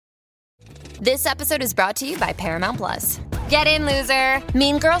This episode is brought to you by Paramount Plus. Get in, loser!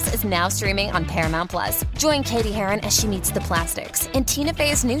 Mean Girls is now streaming on Paramount Plus. Join Katie Heron as she meets the plastics in Tina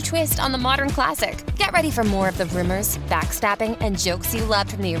Fey's new twist on the modern classic. Get ready for more of the rumors, backstabbing, and jokes you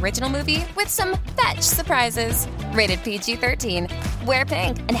loved from the original movie with some fetch surprises. Rated PG-13. Wear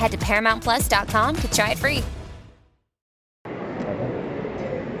pink and head to ParamountPlus.com to try it free.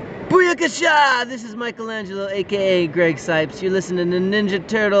 Booyakasha! This is Michelangelo, aka Greg Sipes. You're listening to Ninja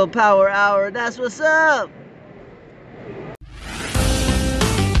Turtle Power Hour. That's what's up!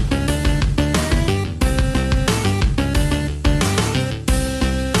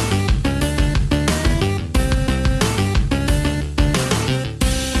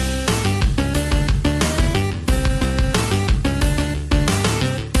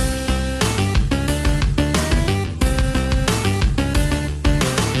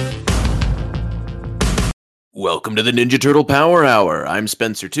 Welcome to the Ninja Turtle Power Hour. I'm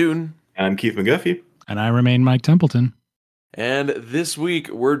Spencer Toon. I'm Keith McGuffey. And I remain Mike Templeton. And this week,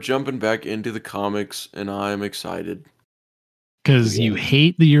 we're jumping back into the comics, and I'm excited. Because you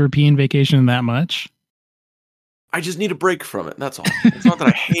hate the European vacation that much? I just need a break from it, that's all. It's not that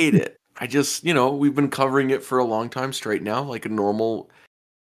I hate it. I just, we've been covering it for a long time straight now, like a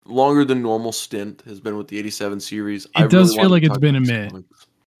longer than normal stint has been with the 87 series. It does feel like it's been a minute. Comics.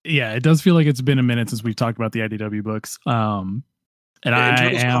 Yeah, it does feel like it's been a minute since we've talked about the IDW books. And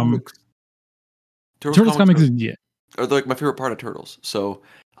Turtles comics are like my favorite part of Turtles. So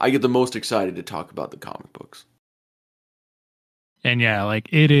I get the most excited to talk about the comic books. And yeah, like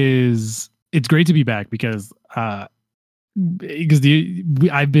it's great to be back because I've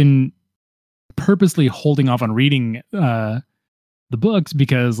been purposely holding off on reading the books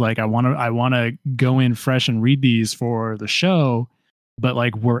because like I want to go in fresh and read these for the show. But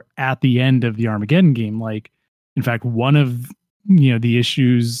like we're at the end of the Armageddon game. Like, in fact, one of the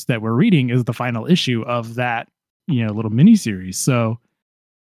issues that we're reading is the final issue of that little mini series. So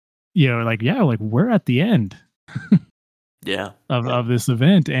we're at the end. of this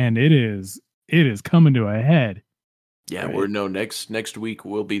event, and it is coming to a head. Yeah, right? Next week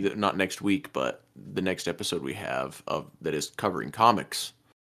will be not next week, but the next episode we have that is covering comics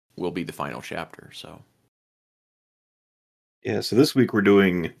will be the final chapter. So. Yeah, so this week we're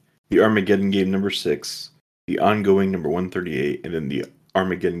doing the Armageddon game number 6, the ongoing number 138, and then the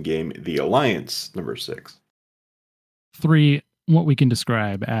Armageddon game, the Alliance number 6. 3, what we can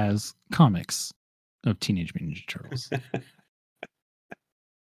describe as comics of Teenage Mutant Ninja Turtles.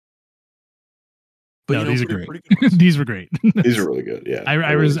 These are great. These were great. These are really good, yeah.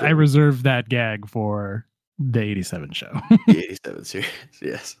 I reserved that gag for the 87 show. The 87 series,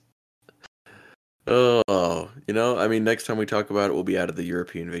 yes. Next time we talk about it, we'll be out of the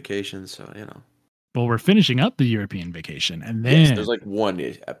European vacation, so, Well, we're finishing up the European vacation, and then... there's like one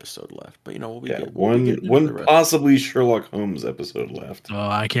episode left, but, we'll be good. One possibly Sherlock Holmes episode left. Oh,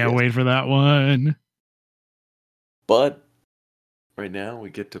 I can't wait for that one. But, right now,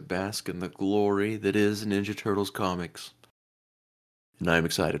 we get to bask in the glory that is Ninja Turtles comics. And I'm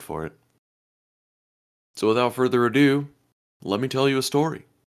excited for it. So without further ado, let me tell you a story.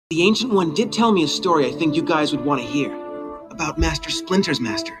 The Ancient One did tell me a story I think you guys would want to hear. About Master Splinter's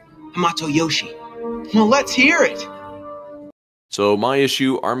master, Hamato Yoshi. Well, let's hear it! So my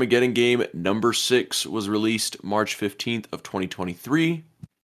issue, Armageddon Game number 6, was released March 15th of 2023.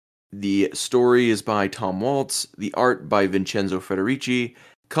 The story is by Tom Waltz, the art by Vincenzo Federici,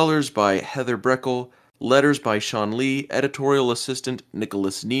 colors by Heather Breckel, letters by Sean Lee, editorial assistant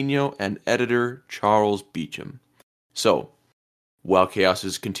Nicholas Nino, and editor Charles Beecham. So, while chaos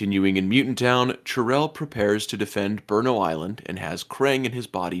is continuing in Mutant Town, Chirel prepares to defend Burno Island and has Krang and his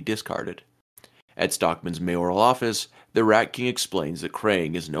body discarded. At Stockman's mayoral office, the Rat King explains that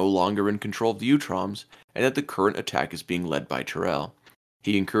Krang is no longer in control of the Utroms and that the current attack is being led by Chirel.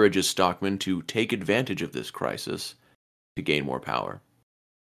 He encourages Stockman to take advantage of this crisis to gain more power.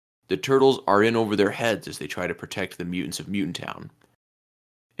 The Turtles are in over their heads as they try to protect the mutants of Mutant Town.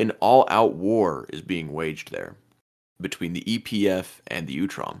 An all-out war is being waged there between the EPF and the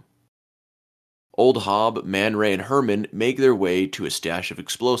Utrom. Old Hob, Man Ray, and Herman make their way to a stash of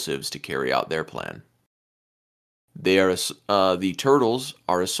explosives to carry out their plan. The Turtles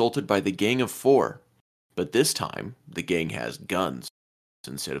are assaulted by the Gang of Four, but this time the gang has guns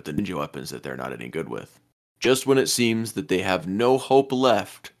instead of the ninja weapons that they're not any good with. Just when it seems that they have no hope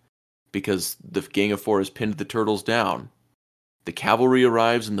left because the Gang of Four has pinned the Turtles down, the cavalry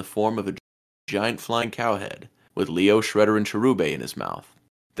arrives in the form of a giant flying cowhead with Leo, Shredder, and Cherube in his mouth.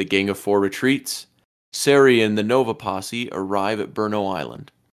 The Gang of Four retreats. Seri and the Nova Posse arrive at Burno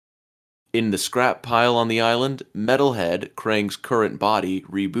Island. In the scrap pile on the island, Metalhead, Krang's current body,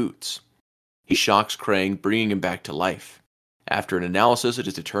 reboots. He shocks Krang, bringing him back to life. After an analysis, it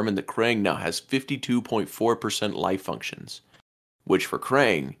is determined that Krang now has 52.4% life functions, which for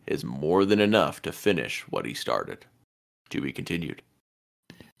Krang is more than enough to finish what he started. To be continued.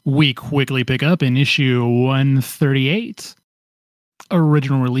 We quickly pick up in issue 138.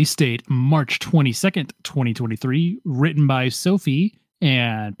 Original release date March 22nd, 2023. Written by Sophie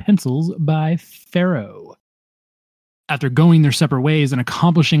and pencils by Pharaoh. After going their separate ways and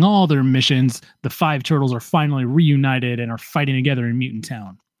accomplishing all their missions, the 5 turtles are finally reunited and are fighting together in Mutant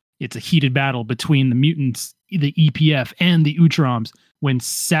Town. It's a heated battle between the mutants, the EPF, and the Utroms when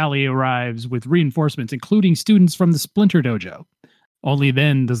Sally arrives with reinforcements, including students from the Splinter Dojo. Only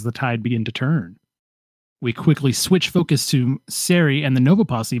then does the tide begin to turn. We quickly switch focus to Seri and the Nova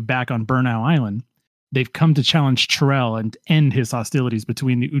Posse back on Burnow Island. They've come to challenge Terrell and end his hostilities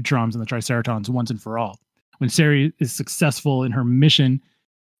between the Utroms and the Triceratons once and for all. When Seri is successful in her mission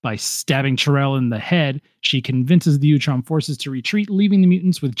by stabbing Terrell in the head, she convinces the Utrom forces to retreat, leaving the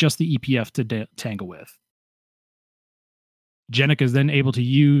mutants with just the EPF to tangle with. Jenica is then able to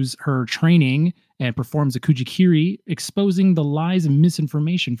use her training and performs a Kujikiri, exposing the lies and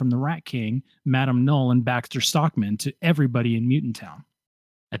misinformation from the Rat King, Madame Null, and Baxter Stockman to everybody in Mutant Town.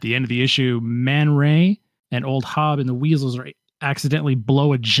 At the end of the issue, Man Ray and Old Hob and the Weasels are accidentally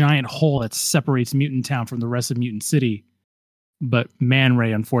blow a giant hole that separates Mutant Town from the rest of Mutant City. But Man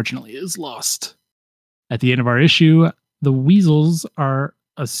Ray, unfortunately, is lost. At the end of our issue, the Weasels are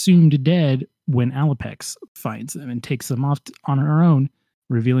assumed dead when Alapex finds them and takes them off on her own,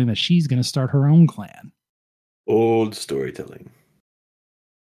 revealing that she's going to start her own clan. Old storytelling.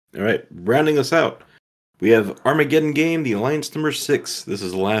 All right, rounding us out, we have Armageddon Game, the Alliance number 6. This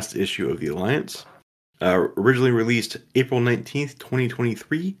is the last issue of the Alliance. Originally released April 19th,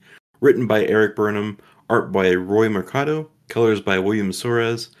 2023. Written by Eric Burnham. Art by Roy Mercado. Colors by William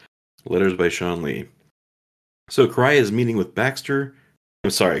Soares. Letters by Sean Lee. So Karai is meeting with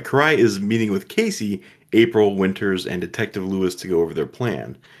Karai is meeting with Casey, April, Winters, and Detective Lewis to go over their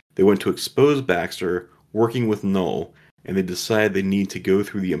plan. They want to expose Baxter, working with Null, and they decide they need to go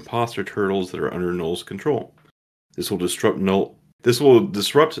through the imposter turtles that are under Null's control. This will disrupt Null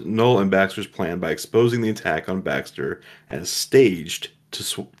and Baxter's plan by exposing the attack on Baxter as staged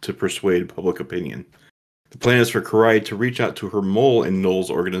to persuade public opinion. The plan is for Karai to reach out to her mole in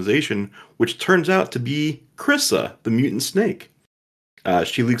Null's organization, which turns out to be Krissa, the mutant snake.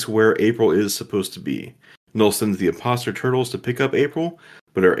 She leaks where April is supposed to be. Null sends the imposter turtles to pick up April,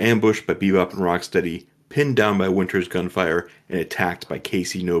 but are ambushed by Bebop and Rocksteady, pinned down by Winter's gunfire, and attacked by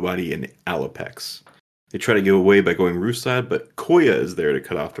Casey, Nobody, and Alapex. They try to get away by going roofside, but Koya is there to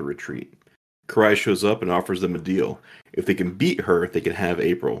cut off the retreat. Karai shows up and offers them a deal. If they can beat her, they can have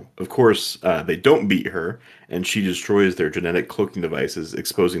April. Of course, they don't beat her, and she destroys their genetic cloaking devices,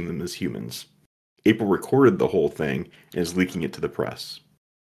 exposing them as humans. April recorded the whole thing and is leaking it to the press.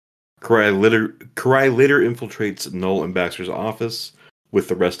 Karai later infiltrates Null and Baxter's office with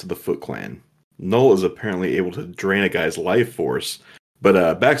the rest of the Foot Clan. Null is apparently able to drain a guy's life force,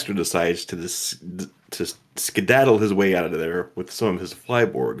 but Baxter decides to skedaddle his way out of there with some of his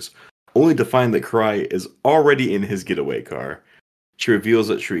flyborgs, only to find that Karai is already in his getaway car. She reveals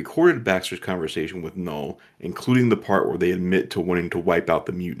that she recorded Baxter's conversation with Null, including the part where they admit to wanting to wipe out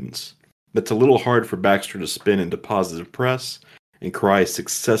the mutants. That's a little hard for Baxter to spin into positive press, and Karai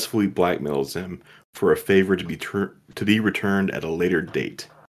successfully blackmails him for a favor to be returned at a later date.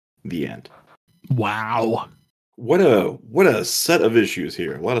 The end. Wow. What a set of issues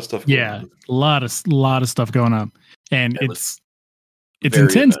here. A lot of stuff going on. A lot of stuff going on. And it's very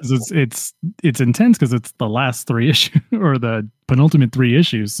intense because it's intense because it's the last 3 issues or the penultimate 3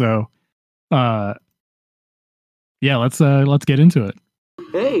 issues. So yeah, let's get into it.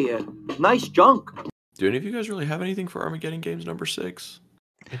 Hey, nice junk. Do any of you guys really have anything for Armageddon Games number 6?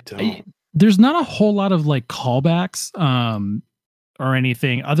 I don't. There's not a whole lot of like callbacks or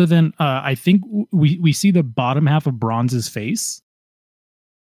anything other than I think we see the bottom half of Bronze's face.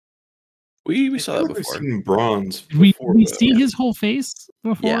 We saw that before. Seen Bronze We before, see his whole face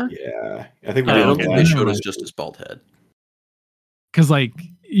before. Yeah, I think we I did. don't think they okay. showed us just his bald head. Because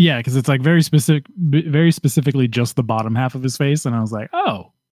it's like very specifically just the bottom half of his face, and I was like,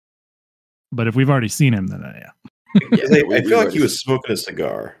 oh. But if we've already seen him, then yeah. I feel like he was smoking a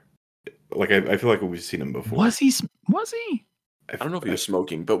cigar. Like I feel like we've seen him before. Was he? I don't know if he was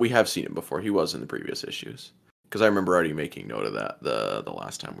smoking, but we have seen him before. He was in the previous issues. Because I remember already making note of that the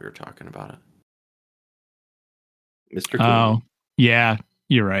last time we were talking about it. Mr. Oh, yeah,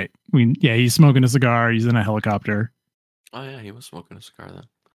 you're right. He's smoking a cigar. He's in a helicopter. Oh yeah, he was smoking a cigar then.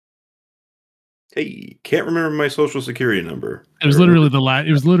 Hey, can't remember my social security number. It was literally the last.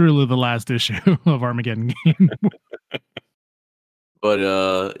 It was literally the last issue of Armageddon Game.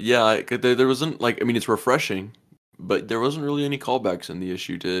 But yeah, there wasn't like, I mean, it's refreshing, but there wasn't really any callbacks in the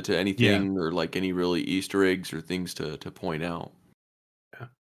issue to anything or like any really Easter eggs or things to point out. Yeah.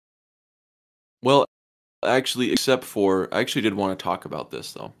 Well, actually, except for, I actually did want to talk about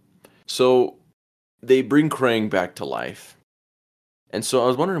this though. So they bring Krang back to life. And so I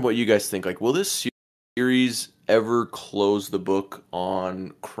was wondering what you guys think. Like, will this series ever close the book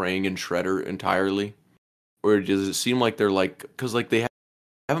on Krang and Shredder entirely? Or does it seem like they're like, because like they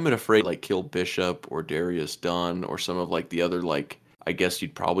haven't been afraid to like kill Bishop or Darius Dunn or some of like the other, like, I guess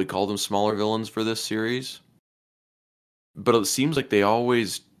you'd probably call them smaller villains for this series. But it seems like they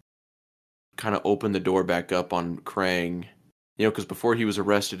always kind of open the door back up on Krang, because before he was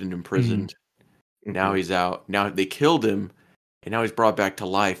arrested and imprisoned, now he's out. Now they killed him. And now he's brought back to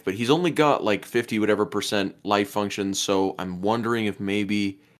life, but he's only got like 50 whatever % life function. So I'm wondering if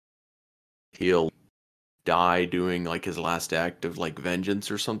maybe he'll die doing like his last act of like vengeance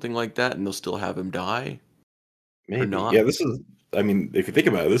or something like that, and they'll still have him die. Maybe. Or not. Yeah, I mean, if you think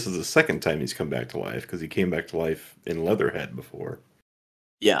about it, this is the second time he's come back to life because he came back to life in Leatherhead before.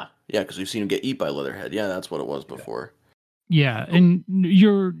 Yeah, because we've seen him get eat by Leatherhead. Yeah, that's what it was before. Yeah, and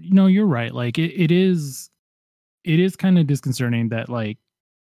you're right. Like it is kind of disconcerting that like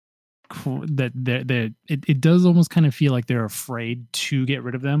that it does almost kind of feel like they're afraid to get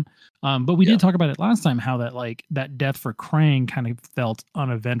rid of them. But we did talk about it last time, how that like that death for Krang kind of felt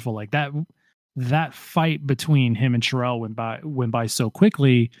uneventful. Like that fight between him and Sherelle went by so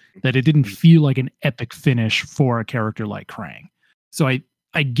quickly that it didn't feel like an epic finish for a character like Krang. So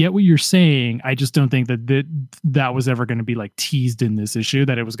I get what you're saying. I just don't think that was ever going to be like teased in this issue,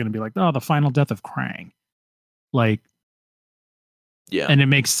 that it was going to be like, oh, the final death of Krang. Like, yeah, and it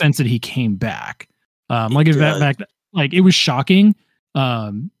makes sense that he came back. Like in fact, like it was shocking.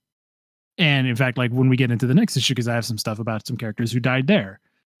 And in fact, like when we get into the next issue, because I have some stuff about some characters who died there.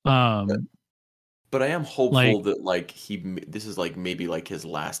 But I am hopeful that like this is like maybe like his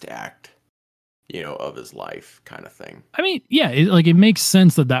last act, of his life kind of thing. I mean, yeah, it makes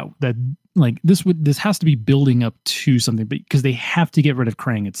sense that like this has to be building up to something, because they have to get rid of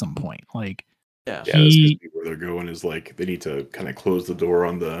Krang at some point. Like, yeah, this could be where they're going, is like they need to kind of close the door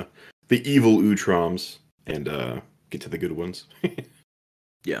on the evil Utroms and get to the good ones.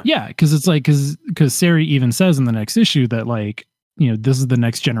 Yeah, because it's like because Seri even says in the next issue that like, this is the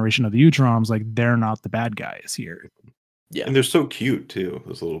next generation of the Utroms. Like, they're not the bad guys here. Yeah, and they're so cute too,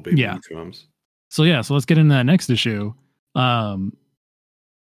 those little baby Utroms. So let's get into that next issue.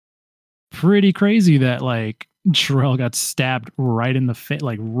 Pretty crazy that like Sherelle got stabbed right in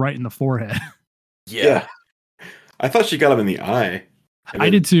the right in the forehead. Yeah. I thought she got him in the eye. I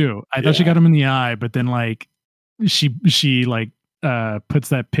did too. I thought she got him in the eye, but then like she like puts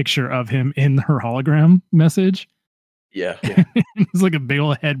that picture of him in her hologram message. Yeah. It's like a big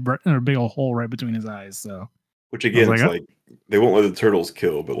old head or a big old hole right between his eyes. So, which again, it's like they won't let the turtles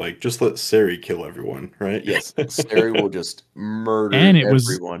kill, but like just let Seri kill everyone, right? Yes, Seri will just murder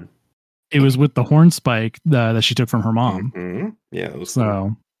everyone. It was with the horn spike that she took from her mom. Mm-hmm. Yeah, that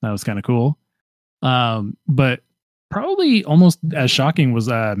was kind of cool. But probably almost as shocking was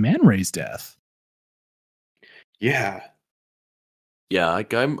Man Ray's death. Yeah.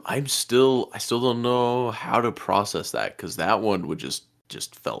 Like I still don't know how to process that, because that one would just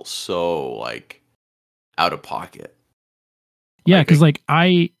felt so like out of pocket. Yeah, because like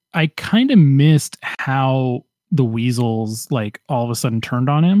I kind of missed how the Weasels like all of a sudden turned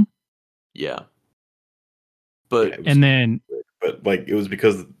on him. Yeah. But but like it was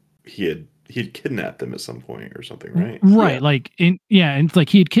because he'd kidnapped them at some point or something, right? Right. Yeah. Like and it's like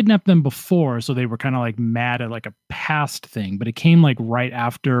he had kidnapped them before, so they were kind of like mad at like a past thing, but it came like right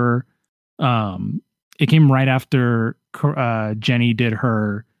after Jenny did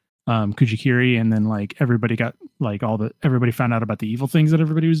her Kujikiri, and then like everybody got like everybody found out about the evil things that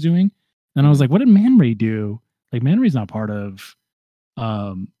everybody was doing. And I was like, what did Man Ray do? Like Man Ray's not part of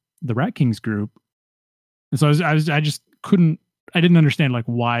the Rat Kings group. And so I didn't understand like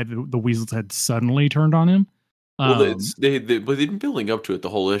why the Weasels had suddenly turned on him. Well, but they've been building up to it the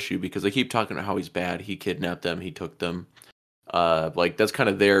whole issue, because they keep talking about how he's bad. He kidnapped them. He took them. Like that's kind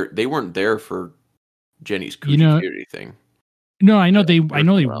of they weren't there for Jenny's Kujikiri thing. No, I know they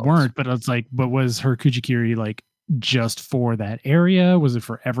weren't, but it's like, but was her Kujikiri like just for that area? Was it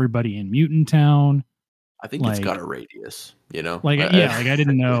for everybody in Mutant Town? I think it's got a radius, Like I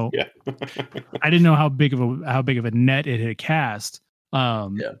didn't know. Yeah. I didn't know how big of a net it had cast.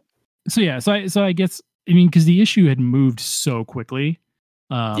 So I guess, I mean, because the issue had moved so quickly,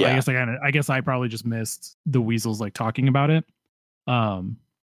 Yeah. I guess I probably just missed the weasels like talking about it.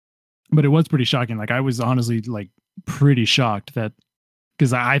 But it was pretty shocking. Like I was honestly like pretty shocked that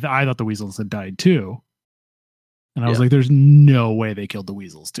because I thought the weasels had died too. And I was like, there's no way they killed the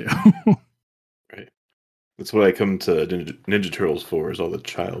weasels too. Right. That's what I come to Ninja Turtles for, is all the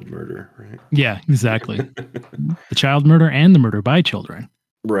child murder, right? Yeah, exactly. The child murder and the murder by children.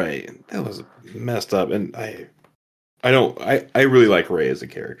 Right. That was messed up. And I really like Ray as a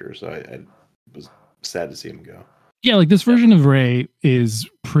character, so I was sad to see him go. Yeah, like this version of Ray is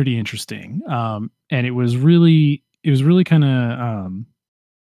pretty interesting. And it was really kind of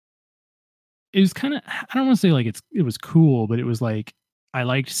I don't want to say like it was cool, but it was like I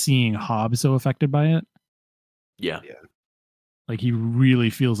liked seeing Hobbs so affected by it. Yeah. Like he really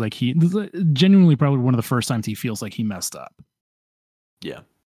feels like genuinely probably one of the first times he feels like he messed up. Yeah.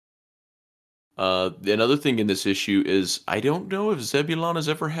 Another thing in this issue is I don't know if Zebulon has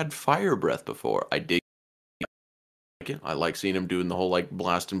ever had fire breath before. I dig it. I like seeing him doing the whole like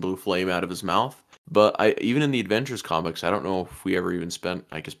blasting blue flame out of his mouth. But even in the Adventures comics, I don't know if we ever even spent,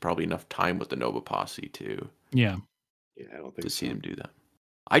 I guess, probably enough time with the Nova Posse to I don't think to so. see them do that.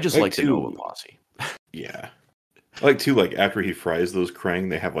 I just like the Nova Posse. Yeah. I like too, like after he fries those Krang,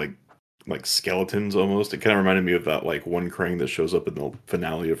 they have like skeletons almost. It kind of reminded me of that like one Krang that shows up in the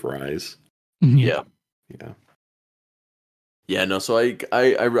finale of Rise. Yeah. Yeah. No. So I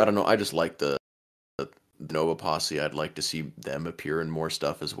don't know. I just like the Nova Posse. I'd like to see them appear in more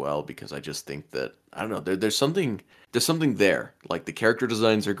stuff as well, because I just think that I don't know. There's something there. Like the character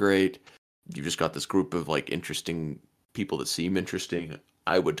designs are great. You've just got this group of like interesting people that seem interesting.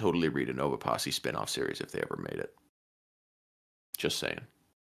 I would totally read a Nova Posse spin-off series if they ever made it. Just saying.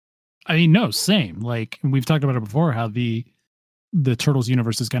 I mean, no, same. Like we've talked about it before, how the Turtles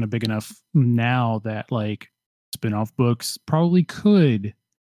universe is kind of big enough now that like spin-off books probably could,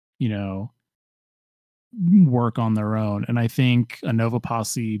 work on their own. And I think a Nova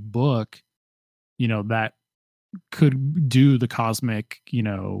Posse book, that could do the cosmic,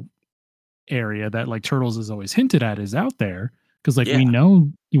 area that like Turtles is always hinted at is out there. Because like we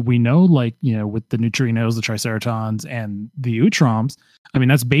know like, with the neutrinos, the triceratons, and the Utroms, I mean,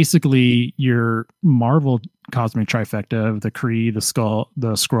 that's basically your Marvel cosmic trifecta of the Kree, the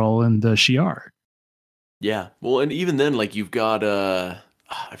Skrull, and the Shi'ar. Yeah. Well, and even then, like you've got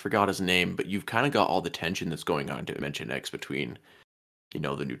I forgot his name, but you've kind of got all the tension that's going on to Dimension X between, the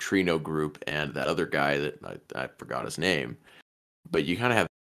neutrino group and that other guy that I forgot his name. But you kind of have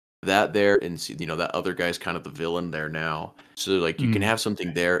that there, and that other guy's kind of the villain there now. So like you can have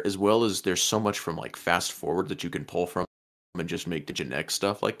something there, as well as there's so much from like Fast Forward that you can pull from and just make Dimension X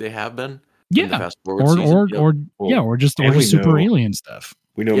stuff like they have been. Yeah. Fast Forward or just super alien stuff.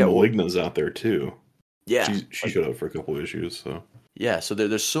 We know Maligna's out there too. Yeah. She showed up for a couple issues, so. Yeah, so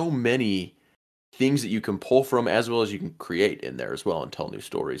there's so many things that you can pull from, as well as you can create in there as well and tell new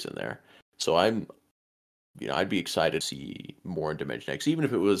stories in there. So I'd be excited to see more in Dimension X, even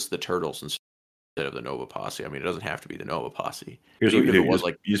if it was the Turtles instead of the Nova Posse. I mean, it doesn't have to be the Nova Posse. Here's what you do.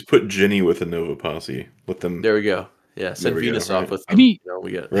 You just put Jenny with the Nova Posse. Let them. There we go. Yeah, send Venus off with them. I mean,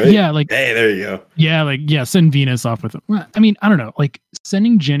 we get right? Yeah, like hey, there you go. Yeah, like send Venus off with them. I mean, I don't know. Like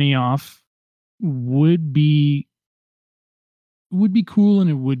sending Jenny off would be cool, and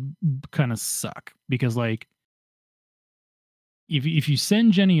it would kind of suck because like if you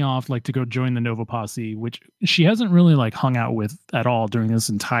send Jenny off like to go join the Nova Posse, which she hasn't really like hung out with at all during this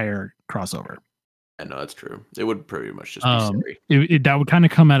entire crossover. I know that's true. It would pretty much just be Seri. That would kind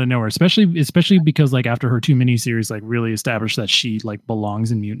of come out of nowhere, especially because like after her 2 miniseries like really established that she like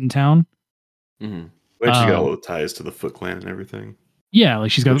belongs in Mutant Town. Mm-hmm. Well, she got all the ties to the Foot Clan and everything. Yeah,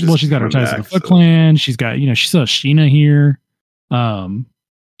 like she's got her ties to the Foot Clan. She's got she saw Sheena here.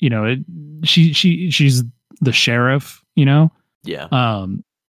 She's the sheriff. Yeah.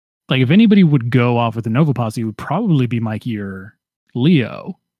 Like if anybody would go off with the Nova Posse, it would probably be Mikey or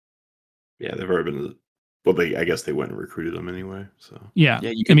Leo. Yeah, they've already been. Well, I guess they went and recruited them anyway. So yeah,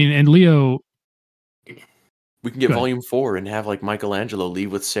 and Leo. We can get Volume 4 and have like Michelangelo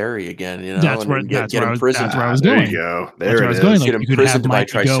leave with Seri again. That's where I was going. There you go. There it is. Like, get imprisoned by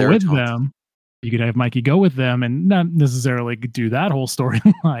Triceratons. Go with them. You could have Mikey go with them, and not necessarily do that whole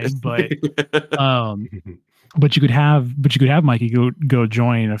storyline, but you could have Mikey go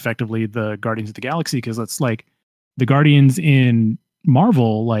join effectively the Guardians of the Galaxy, because that's like the Guardians in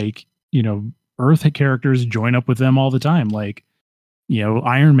Marvel, like Earth characters join up with them all the time. Like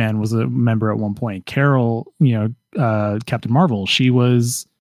Iron Man was a member at one point. Carol, Captain Marvel, she was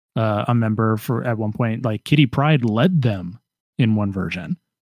a member at one point. Like Kitty Pryde led them in one version.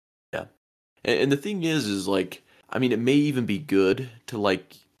 Yeah, and the thing is like I mean, it may even be good to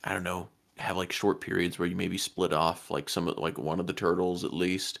like, I don't know, have like short periods where you maybe split off like some of like one of the turtles at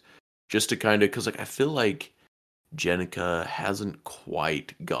least, just to kind of because like I feel like Jenica hasn't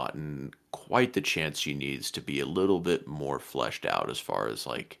quite gotten quite the chance she needs to be a little bit more fleshed out as far as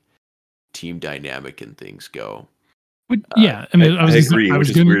like team dynamic and things go. But yeah, I mean, I agree, I which was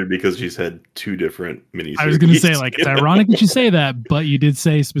is gonna, weird because she's had 2 different miniseries. I was going to say, like, it's ironic that you say that, but you did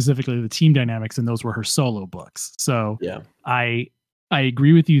say specifically the team dynamics, and those were her solo books. So Yeah. I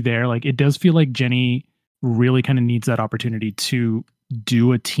agree with you there. Like, it does feel like Jenny really kind of needs that opportunity to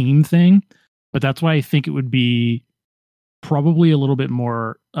do a team thing, but that's why I think it would be probably a little bit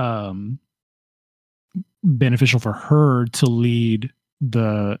more beneficial for her to lead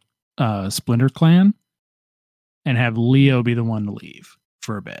the Splinter Clan and have Leo be the one to leave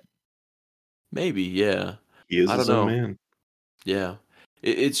for a bit. Maybe, yeah. He is I his don't own know. man. Yeah.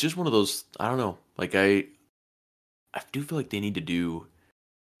 It's just one of those, I don't know. Like I do feel like they need to do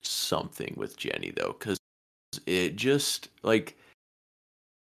something with Jenny though, because it just like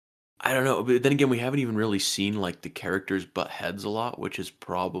I don't know. But then again, we haven't even really seen like the characters butt heads a lot, which is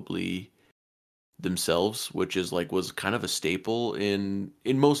probably themselves, which is like was kind of a staple in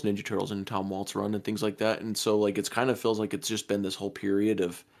most Ninja Turtles and Tom Waltz run and things like that. And so like it's kind of feels like it's just been this whole period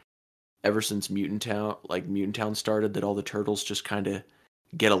of ever since Mutant Town started that all the turtles just kind of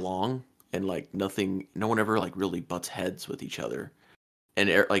get along and like no one ever like really butts heads with each other. And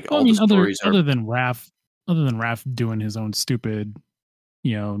like Well, I all the mean, stories are other than Raph doing his own stupid,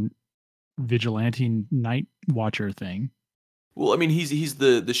 you know, vigilante night watcher thing. well, I mean, he's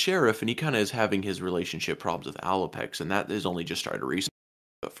the sheriff, and he kind of is having his relationship problems with Alopex, and that has only just started recently.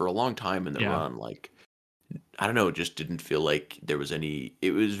 But for a long time in the Yeah. run, like I don't know, it just didn't feel like there was any.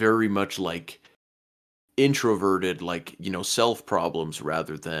 It was very much like introverted, like self problems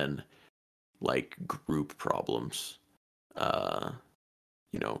rather than like group problems. Uh,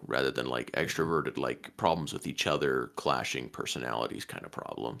 rather than like extroverted, like problems with each other, clashing personalities, kind of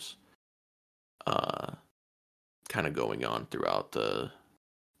problems. Kind of going on throughout the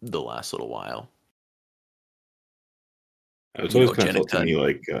last little while. It's You always know, kind of felt to Jenica. me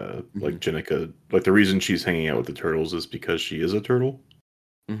like Mhm. Jenica, like the reason she's hanging out with the turtles is because she is a turtle.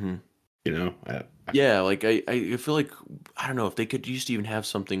 Mm-hmm. You know, Yeah, like I feel like I don't know if they could used to even have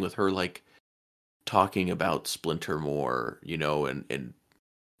something with her like talking about Splinter more, and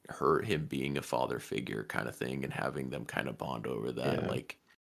him being a father figure kind of thing, and having them kind of bond over that. Yeah. Like,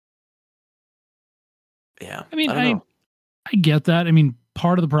 yeah, I mean, I don't know. I get that. I mean,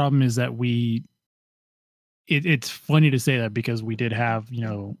 part of the problem is that it's funny to say that because we did have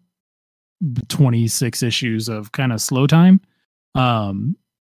 26 issues of kind of slow time,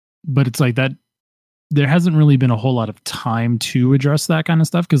 but it's like that. There hasn't really been a whole lot of time to address that kind of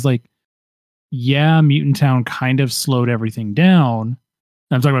stuff because, like, yeah, Mutant Town kind of slowed everything down.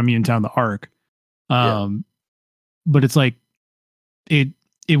 I'm talking about Mutant Town, the arc. But it's like it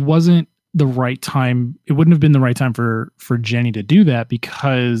wasn't the right time. It wouldn't have been the right time for Jenny to do that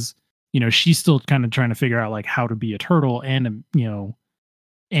because she's still kind of trying to figure out like how to be a turtle and a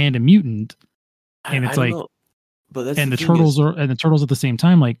mutant, and I it's don't like know, but that's and the the thing is, turtles at the same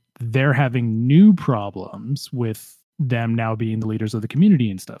time, like they're having new problems with them now being the leaders of the community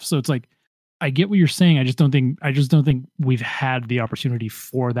and stuff. So it's like I get what you're saying. I just don't think we've had the opportunity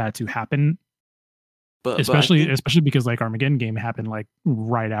for that to happen, but I especially think because like Armageddon game happened like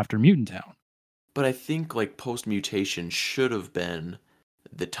right after Mutant Town. But I think like post mutation should have been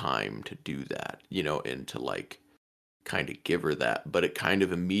the time to do that, and to like kind of give her that. But it kind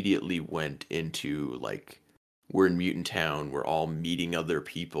of immediately went into like we're in Mutant Town, we're all meeting other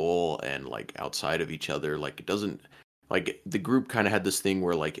people and like outside of each other. Like it doesn't like the group kind of had this thing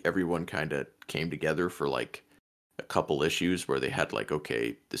where like everyone kind of came together for like a couple issues where they had like,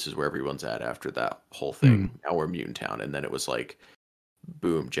 okay, this is where everyone's at after that whole thing. Now we're Mutant Town. And then it was like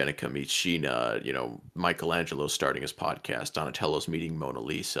boom, Jenica meets Sheena, Michelangelo starting his podcast, Donatello's meeting Mona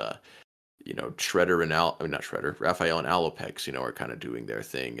Lisa, Shredder and not Shredder, Raphael and Alopex, are kind of doing their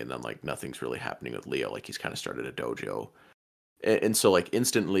thing, and then like nothing's really happening with Leo, like he's kind of started a dojo. And so like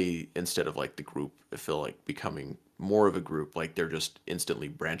instantly, instead of like the group, I feel like becoming more of a group, like they're just instantly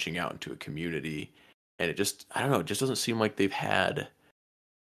branching out into a community. And it just I don't know, it just doesn't seem like they've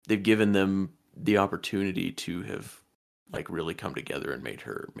given them the opportunity to have like really come together and make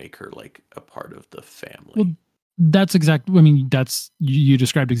her like a part of the family. Well, that's exactly. I mean, that's you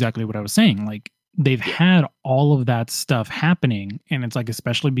described exactly what I was saying. Like they've had all of that stuff happening, and it's like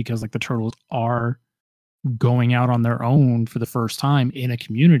especially because like the turtles are going out on their own for the first time in a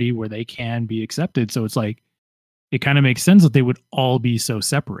community where they can be accepted. So it's like it kind of makes sense that they would all be so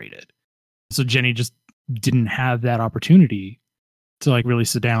separated. So Jenny just didn't have that opportunity to like really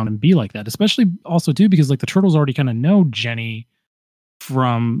sit down and be like that, especially also too because like the turtles already kind of know Jenny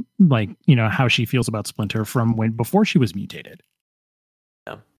from like, you know, how she feels about Splinter from when before she was mutated.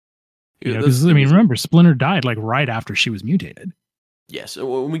 Yeah. You know, because I mean, remember, Splinter died like right after she was mutated. Yes,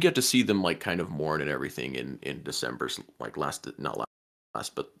 when we get to see them like kind of mourn and everything in December's like not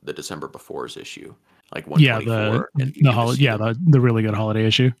last, but the December before's issue, like 124. The really good holiday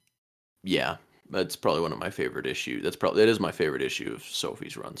issue. Yeah, that's probably one of my favorite issues. That is my favorite issue of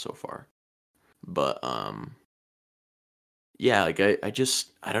Sophie's run so far. But yeah, like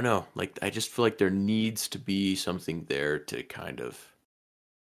I don't know, like I just feel like there needs to be something there to kind of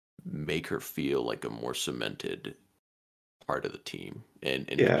make her feel like a more cemented part of the team, and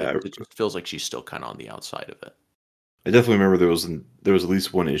it just feels like she's still kind of on the outside of it. I definitely remember there was at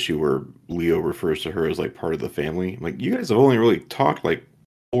least one issue where Leo refers to her as like part of the family. Like, you guys have only really talked like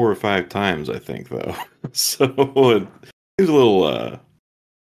 4 or 5 times, I think, though. So it was a little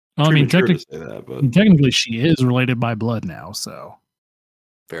well, I mean, technically she is related by blood now, so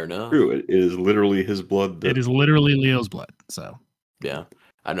fair enough. True, it is literally his blood. It is literally Leo's blood. So yeah,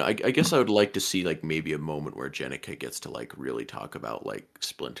 I know. I guess I would like to see like maybe a moment where Jenica gets to like really talk about like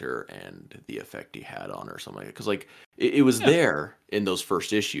Splinter and the effect he had on her, or something like that. Because like it was there in those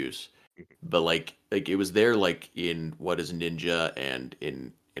first issues, but like it was there like in What Is Ninja and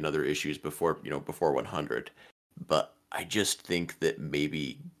in other issues before, you know, before 100. But I just think that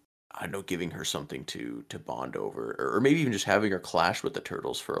maybe, I don't know, giving her something to bond over, or maybe even just having her clash with the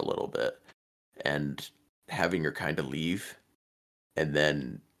turtles for a little bit, and having her kind of leave, and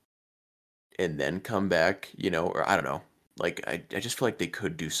then come back, you know, or I don't know. Like I just feel like they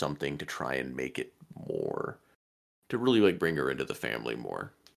could do something to try and make it more, to really like bring her into the family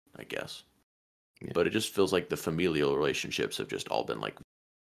more, I guess. Yeah. But it just feels like the familial relationships have just all been like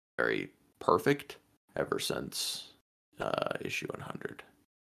very perfect ever since issue 100.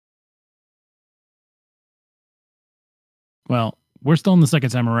 Well, we're still in the second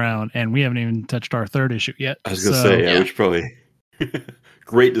time around, and we haven't even touched our third issue yet. I was going to say, we should probably...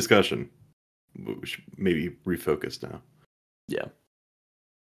 Great discussion. We should maybe refocus now. Yeah.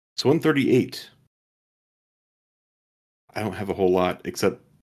 So 138. I don't have a whole lot, except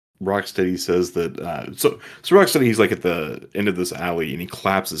Rocksteady says that... So Rocksteady, he's like at the end of this alley, and he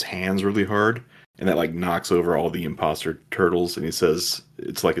claps his hands really hard, and that like knocks over all the imposter turtles, and he says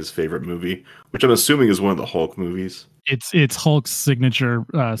it's like his favorite movie, which I'm assuming is one of the Hulk movies. It's Hulk's signature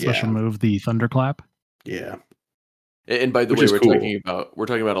special move, the thunderclap. Yeah. And by the way, we're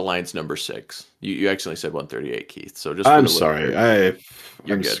talking about Alliance number 6. You accidentally said 138, Keith. So just I'm sorry,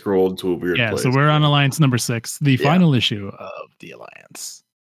 I'm scrolled to a weird place. Yeah, so we're on Alliance number 6, the final issue of the Alliance.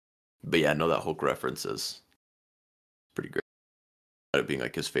 But yeah, no, that Hulk reference is pretty great. It being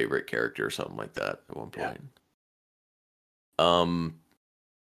like his favorite character or something like that at one point.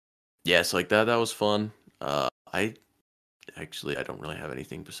 Yeah, so like that was fun. I don't really have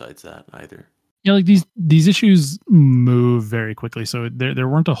anything besides that either. Yeah, like these issues move very quickly, so there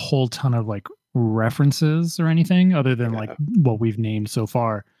weren't a whole ton of like references or anything other than like what we've named so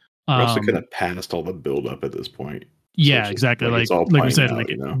far. We also kind of passed all the build up at this point. Yeah, exactly. Like we said, like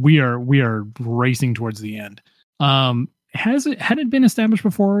we are racing towards the end. Had it been established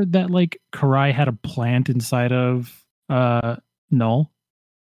before that like Karai had a plant inside of Null?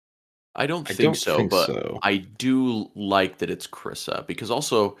 I don't think so, but I do like that it's Krissa, because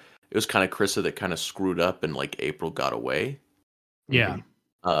also it was kind of Krissa that kind of screwed up and like April got away. Yeah.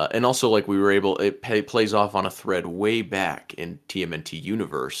 And also like it plays off on a thread way back in TMNT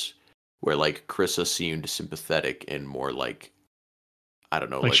universe where like Krissa seemed sympathetic and more like, I don't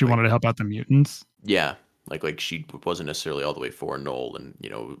know. Like she wanted to help out the mutants? Yeah. Like she wasn't necessarily all the way for Null, and, you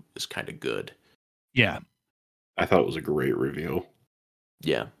know, is kind of good. Yeah. I thought it was a great reveal.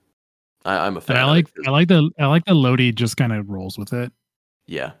 Yeah. I'm a fan. I like that Lodi just kind of rolls with it.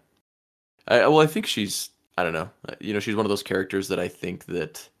 Yeah. I think she's, I don't know. You know, she's one of those characters that I think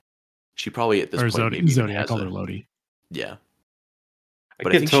that she probably at this point Zodi. I call her Lodi. Yeah. I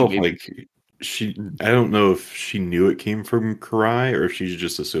can't tell I don't know if she knew it came from Karai, or if she's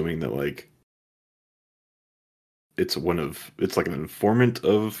just assuming that like it's like an informant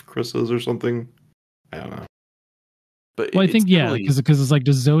of Krissa's or something. I don't know. But I think because it's like,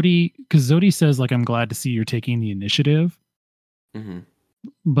 because Zodi says like, I'm glad to see you're taking the initiative. Mm-hmm.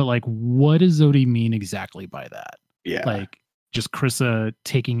 But like, what does Zodi mean exactly by that? Yeah, like just Krissa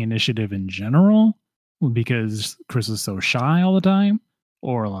taking initiative in general because Krissa's so shy all the time,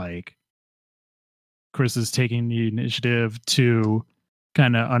 or like Krissa's taking the initiative to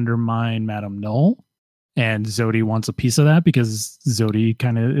kind of undermine Madame Null, and Zodi wants a piece of that because Zodi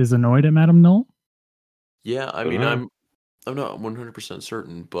kind of is annoyed at Madame Null. Yeah, I mean, I'm not 100%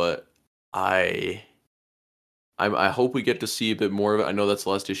 certain, but I I hope we get to see a bit more of it. I know that's the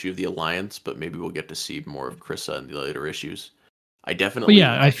last issue of the Alliance, but maybe we'll get to see more of Krissa in the later issues. I But definitely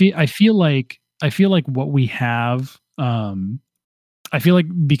yeah, I feel like what we have, I feel like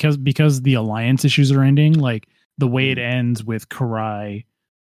because the alliance issues are ending, like the way it ends with Karai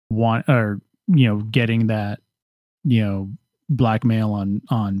getting that, blackmail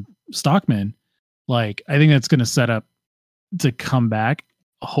on Stockman, like I think that's going to set up to come back.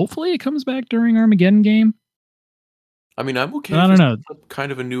 Hopefully it comes back during Armageddon game. I mean, I'm okay But I if don't this know. sets up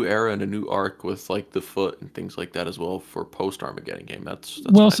kind of a new era and a new arc with like the Foot and things like that as well for post Armageddon game. That's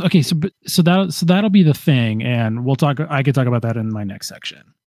Well, fine. okay, so that'll be the thing, and we'll talk. I could talk about that in my next section.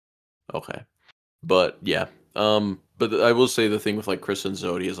 Okay. But yeah. But I will say the thing with like Chris and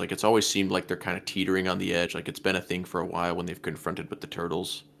Zodi is like it's always seemed like they're kind of teetering on the edge. Like it's been a thing for a while when they've confronted with the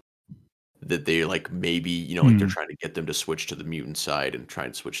turtles. That they like maybe, like they're trying to get them to switch to the mutant side and try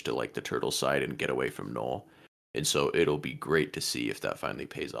and switch to like the turtle side and get away from Null. And so it'll be great to see if that finally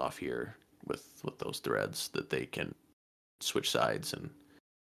pays off here with those threads that they can switch sides and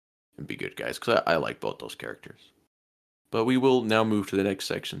be good guys because I like both those characters. But we will now move to the next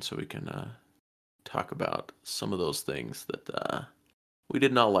section so we can talk about some of those things that we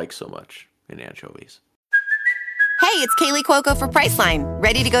did not like so much in Anchovies. Hey, it's Kaylee Cuoco for Priceline.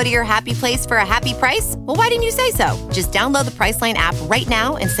 Ready to go to your happy place for a happy price? Well, why didn't you say so? Just download the Priceline app right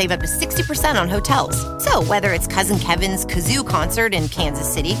now and save up to 60% on hotels. So whether it's Cousin Kevin's Kazoo Concert in Kansas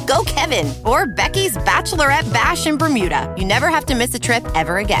City, go Kevin, or Becky's Bachelorette Bash in Bermuda, you never have to miss a trip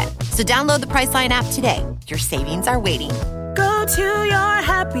ever again. So download the Priceline app today. Your savings are waiting. Go to your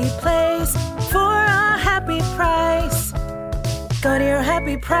happy place for a happy price. Go to your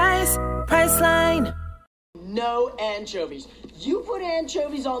happy price, Priceline. No anchovies. You put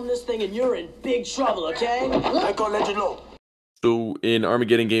anchovies on this thing and you're in big trouble, okay? I can't let you know. So in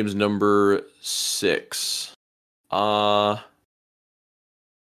Armageddon Games number 6, another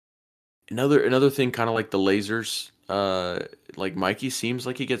thing, kind of like the lasers. Like Mikey seems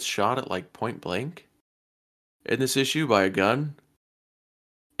like he gets shot at like point blank in this issue by a gun,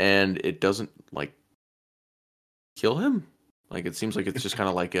 and it doesn't like kill him. Like it seems like it's just kind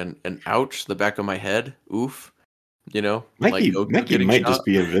of like an ouch, the back of my head, oof. Mikey might just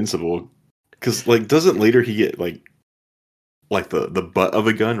be invincible because like doesn't later he get like the butt of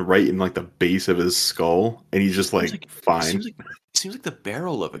a gun right in like the base of his skull and he's just like fine. It seems like the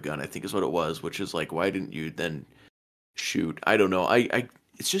barrel of a gun, I think is what it was, which is like why didn't you then shoot? I don't know. I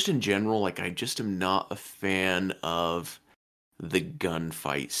it's just in general like I just am not a fan of the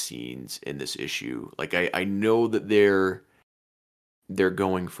gunfight scenes in this issue. Like I know that they're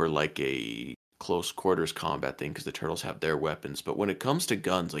going for like a close quarters combat thing because the turtles have their weapons, but when it comes to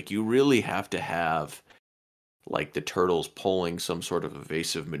guns, like you really have to have like the turtles pulling some sort of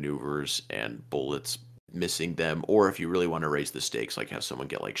evasive maneuvers and bullets missing them, or if you really want to raise the stakes, like have someone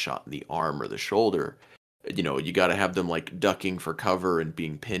get like shot in the arm or the shoulder, you got to have them like ducking for cover and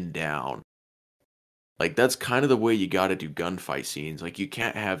being pinned down. Like that's kind of the way you got to do gunfight scenes. Like you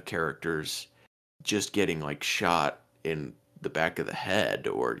can't have characters just getting like shot in the back of the head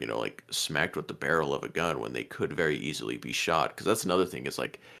or like smacked with the barrel of a gun when they could very easily be shot, because that's another thing is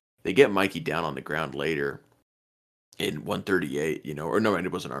like they get Mikey down on the ground later in 138, or no,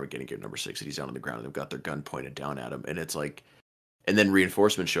 it wasn't Armageddon Game number 6 that he's down on the ground and they've got their gun pointed down at him, and it's like, and then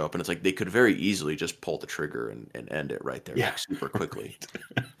reinforcements show up and it's like they could very easily just pull the trigger and end it right there, like super quickly.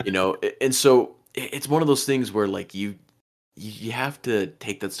 And so it's one of those things where like you have to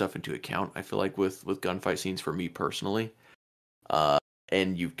take that stuff into account, I feel like with gunfight scenes for me personally.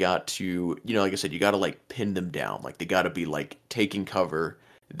 And you've got to, like I said, you got to like pin them down. Like they got to be like taking cover.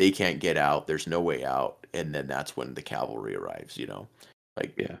 They can't get out. There's no way out. And then that's when the cavalry arrives,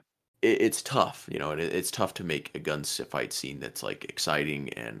 like, yeah, it's tough, and it's tough to make a gunfight scene that's like exciting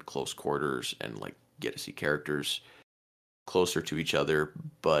and close quarters and like get to see characters closer to each other.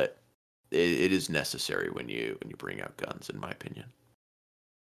 But it is necessary when you bring out guns, in my opinion.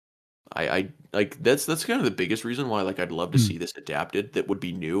 I like that's kind of the biggest reason why like I'd love to see this adapted that would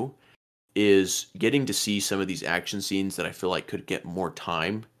be new, is getting to see some of these action scenes that I feel like could get more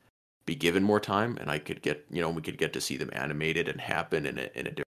time, be given more time, and I could get we could get to see them animated and happen in a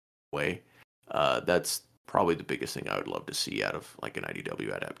different way. That's probably the biggest thing I would love to see out of like an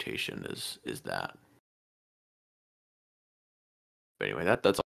IDW adaptation is that. But anyway,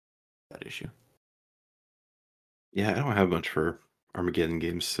 that's all that issue. Yeah, I don't have much for Armageddon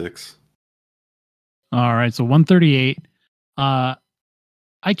Game 6. All right, so 138. I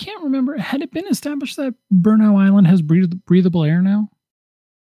can't remember. Had it been established that Burnow Island has breathable air now?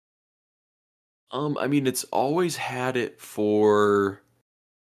 I mean, it's always had it for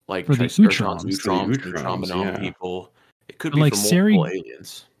like For the Triceratons, Utrons. For the Neutron Utrons, yeah. people. It could But be like for multiple Seri,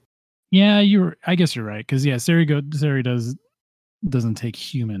 aliens. yeah, I guess you're right because yeah, Seri doesn't take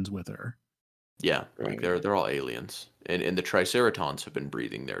humans with her. Yeah, like Right. they're all aliens, and the Triceratons have been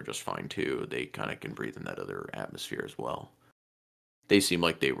breathing there just fine too. They kind of can breathe in that other atmosphere as well. They seem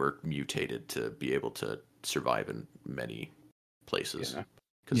like they were mutated to be able to survive in many places Yeah.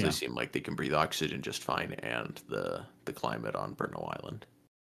 because they Yeah. seem like they can breathe oxygen just fine and the climate on Burno Island,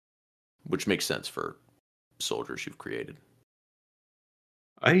 which makes sense for soldiers you've created.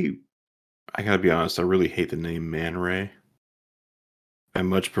 I gotta be honest, I really hate the name Man Ray. I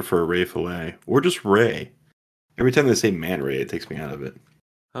much prefer Ray Fillet. Or just Ray. Every time they say Man Ray, it takes me out of it.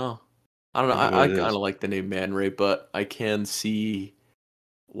 Oh, I don't know. I don't know what I it kind is. of like the name Man Ray, but I can see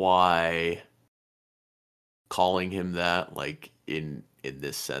why calling him that, like in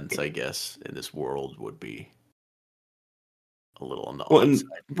this sense, I guess, in this world, would be a little on the Well, odd and side.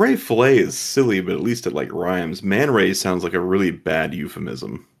 Ray Fillet is silly, but at least it like rhymes. Man Ray sounds like a really bad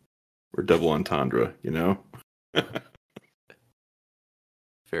euphemism. Or double entendre, you know?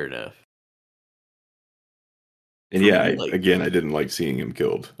 Fair enough. And For yeah, me, like, again, I didn't like seeing him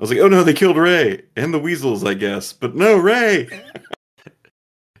killed. I was like, oh no, they killed Ray and the weasels, I guess, but no, Ray.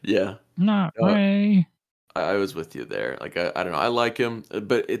 yeah, Not uh, Ray. I was with you there. Like, I don't know, I like him,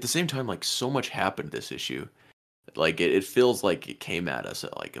 but at the same time, like, so much happened this issue. Like, it feels like it came at us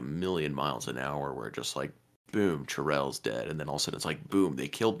at like a million miles an hour, where just like, boom, Terrell's dead, and then all of a sudden it's like, boom, they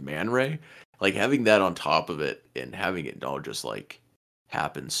killed Man Ray. Like having that on top of it and having it all just like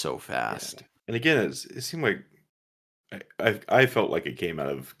happen so Yeah. fast. And again, it seemed like I felt like it came out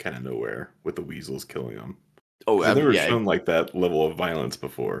of kind of nowhere with the weasels killing them. Oh, Because they've never yeah, shown like that level of violence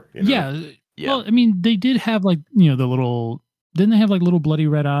before, you know? Yeah. yeah. Well, I mean, they did have like, the little, didn't they have like little bloody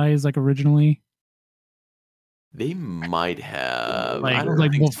red eyes like originally? They might have. I Like don't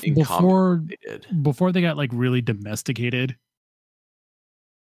like think in comic before they did. before they got like really domesticated.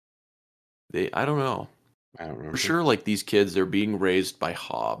 I don't know. I don't For remember. sure, like these kids, they're being raised by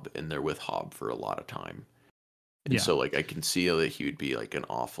Hob, and they're with Hob for a lot of time. And Yeah. so, like, I can see that he would be like an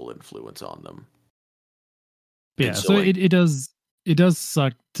awful influence on them. Yeah, And so like, it does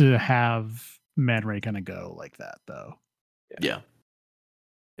suck to have Man Ray kind of go like that though. yeah.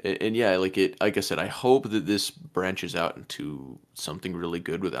 And yeah, like I said, I hope that this branches out into something really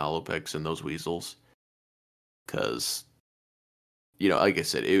good with Alopex and those weasels. Because, like I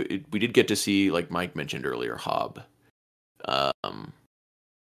said, we did get to see, like Mike mentioned earlier, Hob.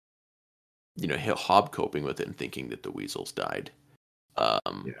 Hob coping with it and thinking that the weasels died.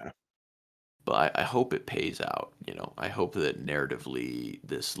 Yeah. But I hope it pays out. I hope that narratively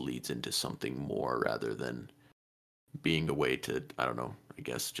this leads into something more rather than being a way to, I don't know, I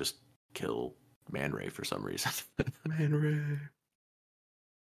guess just kill Man Ray for some reason. Man Ray.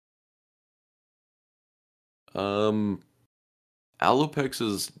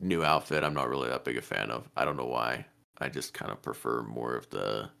 Alopex's new outfit, I'm not really that big a fan of. I don't know why. I just kind of prefer more of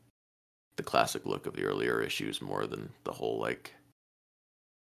the classic look of the earlier issues more than the whole like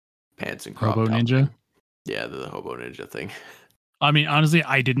pants and crop Hobo top Ninja. thing. Yeah, the Hobo Ninja thing. I mean, honestly,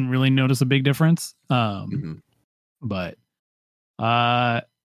 I didn't really notice a big difference. Mhm. But Have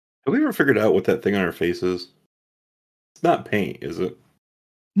we ever figured out what that thing on her face is? It's not paint, is it?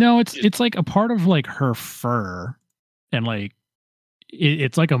 no, it's like a part of like her fur, and like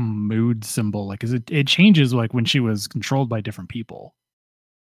it's like a mood symbol. Like, 'cause it changes like when she was controlled by different people.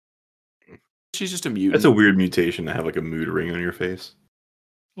 She's just a mutant. That's a weird mutation to have like a mood ring on your face.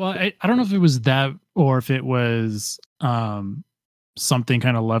 Well, I don't know if it was that or if it was something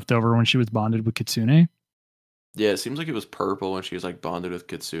kind of left over when she was bonded with Kitsune. Yeah, it seems like it was purple when she was like bonded with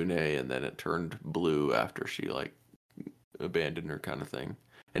Kitsune, and then it turned blue after she like abandoned her, kind of thing.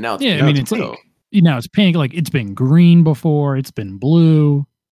 And now it's Yeah, pink. I mean, it's So, like, it's pink. Like, it's been green before. It's been blue.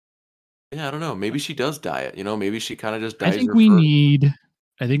 yeah, I don't know. Maybe she does dye it. Maybe she kind of just I dyes think her we fur.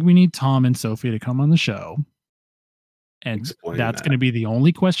 need Tom and Sophie to come on the show, and Explain that's that. going to be the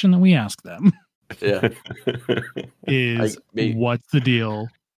only question that we ask them. Yeah. Is what's the deal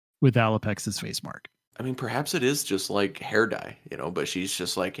with Alopex's face mark? I mean, perhaps it is just like hair dye, but she's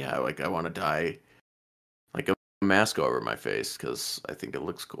just like, yeah, like I want to dye like a mask over my face because I think it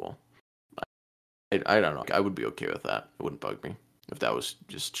looks cool. I don't know. I would be okay with that. It wouldn't bug me if that was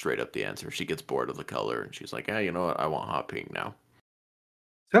just straight up the answer. She gets bored of the color and she's like, hey, you know what? I want hot pink now.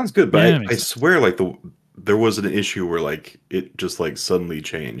 Sounds good, but Yeah, that I makes sense. swear like there was an issue where like it just like suddenly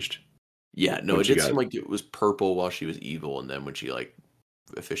changed. Yeah, no, When it she did seem got- like it was purple while she was evil, and then when she like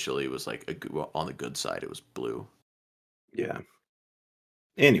officially was like on the good side, it was blue. Yeah.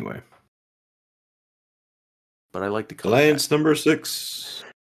 Anyway, but I like the Alliance number 6.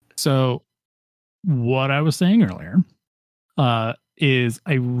 So what I was saying earlier is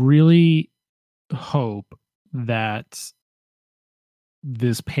I really hope that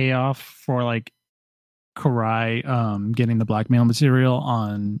this payoff for like Karai getting the blackmail material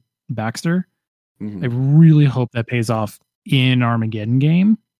on Baxter, I really hope that pays off in Armageddon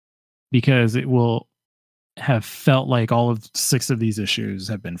game, because it will have felt like all of 6 of these issues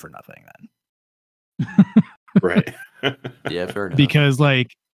have been for nothing then. Right. Yeah, fair enough. Because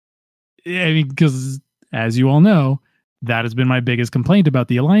like, I mean, because as you all know, that has been my biggest complaint about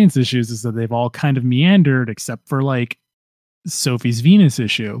the Alliance issues, is that they've all kind of meandered except for like Sophie's Venus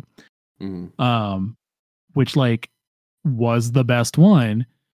issue, which like was the best one,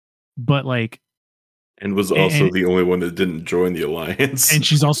 but like, and was also the only one that didn't join the Alliance. And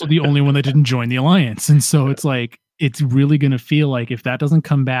she's also the only one that didn't join the Alliance. And so it's like, it's really going to feel like if that doesn't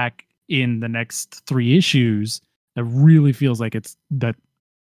come back in the next 3 issues, it really feels like it's that,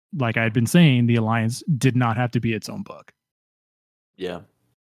 like I had been saying, the Alliance did not have to be its own book. Yeah.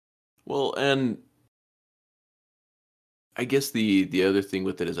 Well, and I guess the other thing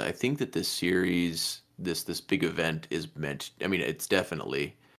with it is I think that this series, this big event is meant, I mean, it's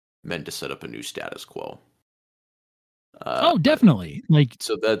definitely meant to set up a new status quo. Definitely. Like,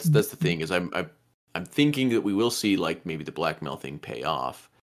 so that's the thing, is I'm thinking that we will see like maybe the blackmail thing pay off,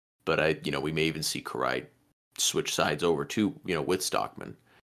 but we may even see Karai switch sides over to, with Stockman.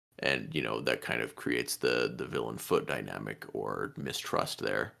 And, that kind of creates the villain foot dynamic or mistrust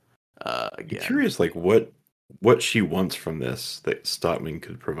there. Again, I'm curious, like what she wants from this that Stockman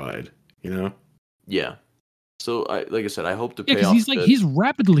could provide, Yeah. So, like I said, I hope to pay off. He's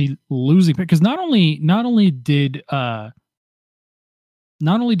rapidly losing, because not only did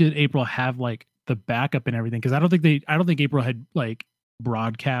April have like the backup and everything, because I don't think April had like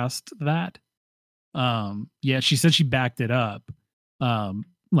broadcast that. Yeah, she said she backed it up.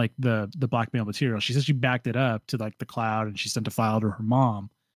 Like the blackmail material, she said she backed it up to like the cloud, and she sent a file to her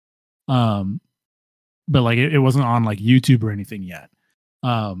mom. But like it wasn't on like YouTube or anything yet.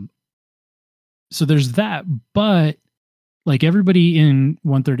 So there's that, but like everybody in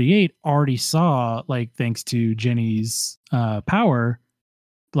 138 already saw, like, thanks to Jenny's power,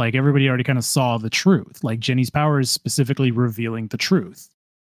 like everybody already kind of saw the truth. Like Jenny's power is specifically revealing the truth.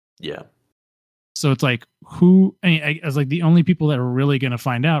 Yeah. So it's like, who, I was like, the only people that are really going to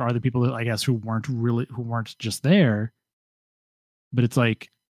find out are the people that I guess who weren't just there. But it's like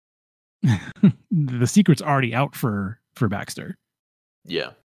the secret's already out for Baxter. Yeah.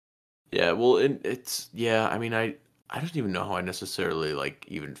 Yeah. Well, I mean, I don't even know how I necessarily like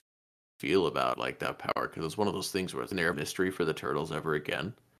even feel about like that power, because it's one of those things where it's an air of mystery for the Turtles ever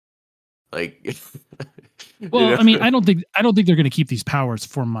again. Like, well, I mean, I don't think they're going to keep these powers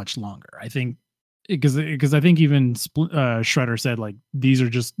for much longer. I think because I think even Shredder said like these are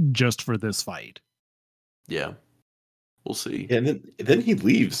just for this fight. Yeah, we'll see. Yeah, and then he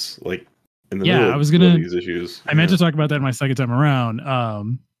leaves like in the middle I was gonna of these issues. I meant to talk about that my second time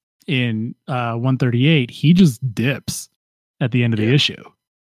around. In 138, he just dips at the end of the issue.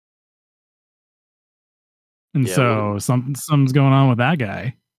 And so something's going on with that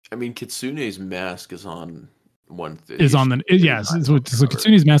guy. I mean, Kitsune's mask is on one thing. So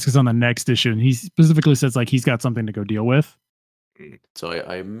Kitsune's mask is on the next issue, and he specifically says like he's got something to go deal with. So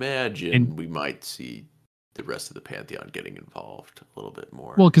I imagine we might see the rest of the Pantheon getting involved a little bit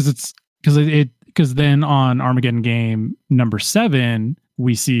more. Well, because then on Armageddon game number 7,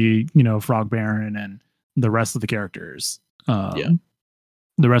 we see Frog Baron and the rest of the characters. The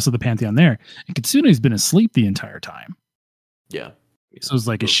rest of the Pantheon there. And Kitsune's been asleep the entire time. Yeah. So it's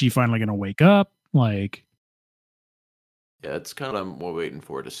like, is she finally going to wake up? Like, yeah, it's kind of what I'm waiting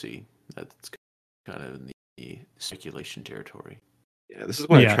for to see. That's kind of in the speculation territory. Yeah, this is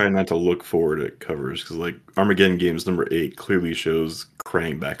why I try not to look forward at covers, because like Armageddon Games number 8 clearly shows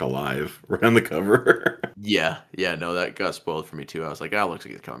Krang back alive right on the cover. Yeah, no, that got spoiled for me too. I was like, looks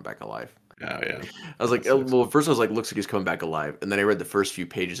like he's coming back alive. Oh yeah. I was like, well, first I was like, looks like he's coming back alive, and then I read the first few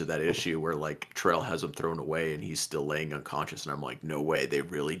pages of that issue where like Trail has him thrown away and he's still laying unconscious, and I'm like, no way, they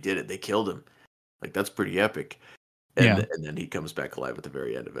really did it. They killed him. Like, that's pretty epic. And then he comes back alive at the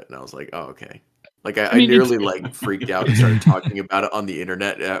very end of it, and I was like, oh, okay. Like I nearly like freaked out and started talking about it on the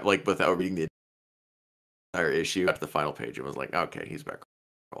internet, like without reading the entire issue at the final page. It was like, okay, he's back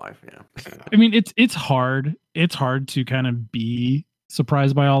alive. Yeah. I mean, it's hard. It's hard to kind of be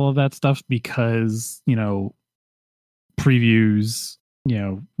surprised by all of that stuff, because previews,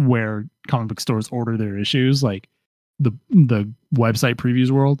 where comic book stores order their issues, like the website previews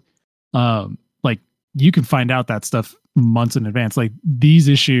world, like you can find out that stuff months in advance. Like these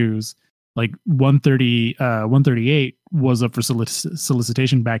issues Like 138 was up for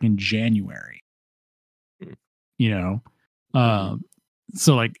solicitation back in January. You know,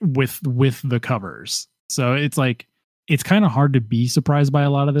 so like with the covers, so it's like it's kind of hard to be surprised by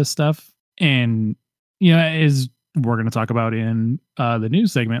a lot of this stuff, and you know, as we're going to talk about in the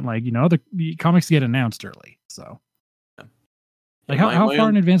news segment, like you know, the comics get announced early, so like how far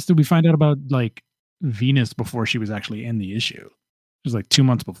in advance did we find out about like Venus before she was actually in the issue? It was like 2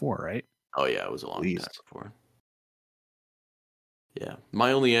 months before, right? Oh yeah, it was a long time before. Yeah,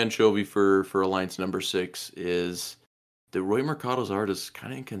 my only anchovy for Alliance number 6 is the Roy Mercado's art is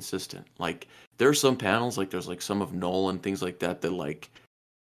kind of inconsistent. Like there are some panels, like there's like some of Noel and things like that like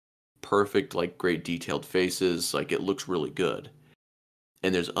perfect, like great detailed faces, like it looks really good.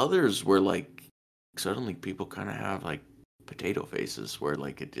 And there's others where like suddenly people kind of have like potato faces where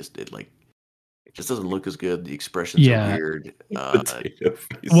like it just doesn't look as good. The expressions are weird.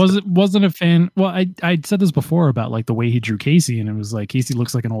 Wasn't a fan. Well, I said this before about like the way he drew Casey, and it was like Casey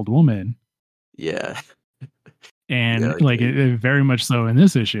looks like an old woman. Yeah. And yeah, like it very much so in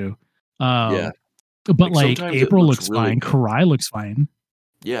this issue. Yeah. But like April looks really fine. Karai looks fine.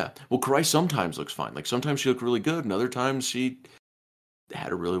 Yeah. Well, Karai sometimes looks fine. Like sometimes she looked really good, and other times she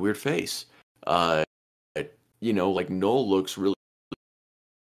had a really weird face. You know, like Noel looks really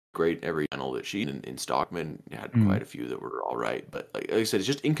great every panel that she in Stockman had quite a few that were all right, but like I said, it's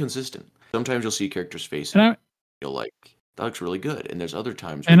just inconsistent. Sometimes you'll see a character's face and you'll like that looks really good, and there's other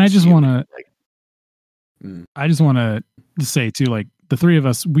times. And I just want to say too, like the three of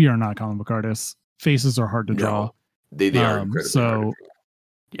us, we are not comic book artists. Faces are hard to draw. They are incredibly so hard to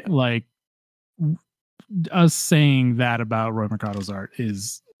draw. Yeah, like us saying that about Roy Mercado's art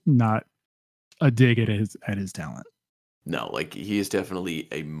is not a dig at his talent. No, like he is definitely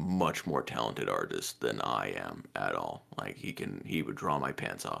a much more talented artist than I am at all. Like he would draw my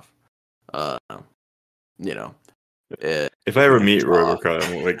pants off. You know, if I ever meet Roy Mercado,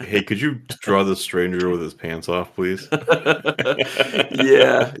 I'm like, hey, could you draw this stranger with his pants off, please?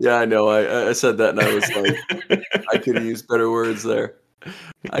 yeah, I know. I said that, and I was like, I could have used better words there.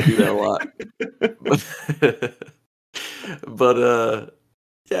 I do that a lot. But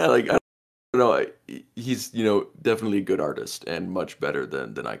yeah, like I don't know. He's definitely a good artist and much better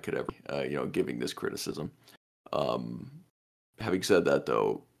than I could ever giving this criticism. Having said that,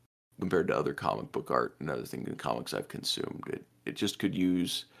 though, compared to other comic book art and other things in comics I've consumed, it just could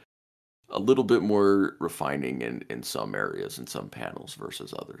use a little bit more refining in some areas and some panels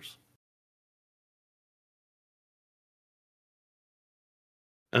versus others.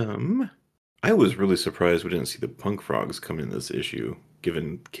 I was really surprised we didn't see the Punk Frogs come in this issue,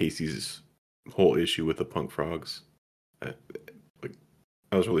 given Casey's whole issue with the Punk Frogs. I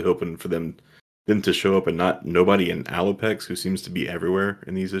was really hoping for them to show up and not nobody in Alopex, who seems to be everywhere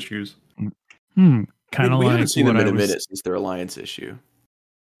in these issues. Kind of we like haven't seen them in a minute since their Alliance issue.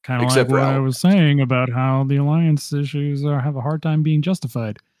 Kind of like what I was saying about how the Alliance issues have a hard time being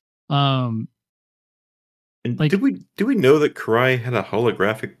justified. And like, did we know that Karai had a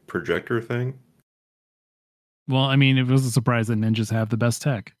holographic projector thing? Well, I mean, it was a surprise that ninjas have the best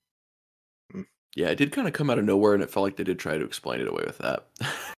tech. Yeah, it did kind of come out of nowhere, and it felt like they did try to explain it away with that.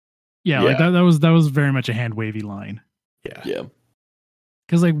 Yeah, like that was very much a hand wavy line. Yeah.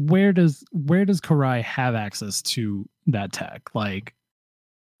 Because like, where does Karai have access to that tech? Like,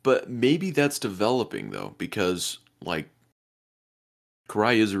 but maybe that's developing though, because like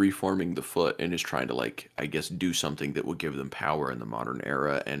Karai is reforming the foot and is trying to like, I guess, do something that will give them power in the modern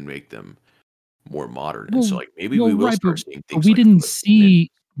era and make them more modern. And so like maybe we will start seeing things.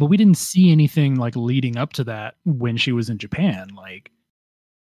 But we didn't see anything like leading up to that when she was in Japan. Like,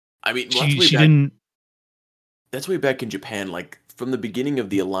 I mean, she didn't. That's way back in Japan. Like from the beginning of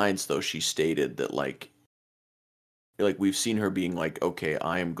the Alliance, though, she stated that like we've seen her being like, okay,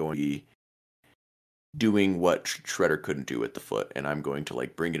 I am going to be doing what Shredder couldn't do with the foot, and I'm going to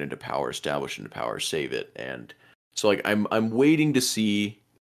like bring it into power, establish it into power, save it. And so like I'm waiting to see.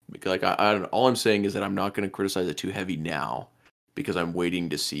 Like I don't. All I'm saying is that I'm not going to criticize it too heavy now, because I'm waiting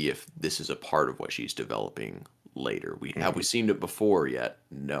to see if this is a part of what she's developing later. Have we seen it before yet?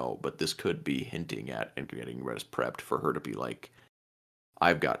 No, but this could be hinting at and getting us prepped for her to be like,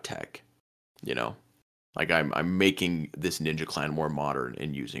 I've got tech, like I'm making this Ninja Clan more modern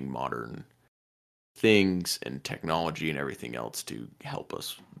and using modern things and technology and everything else to help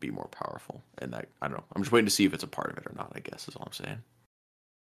us be more powerful. And that, I don't know. I'm just waiting to see if it's a part of it or not, I guess is all I'm saying.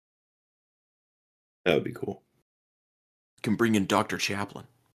 That would be cool. Can bring in Dr. Chaplin.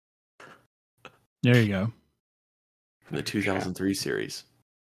 There you go. From the 2003 series.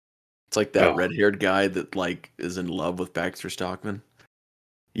 It's like that red-haired guy that like is in love with Baxter Stockman.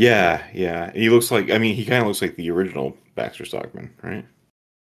 Yeah. He looks like, I mean, he kind of looks like the original Baxter Stockman, right?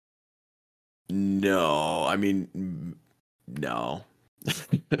 No, I mean, no.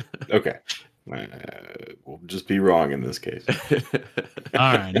 Okay. We'll just be wrong in this case.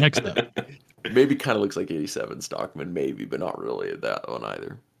 All right, next up. Maybe kind of looks like 87 Stockman, maybe, but not really that one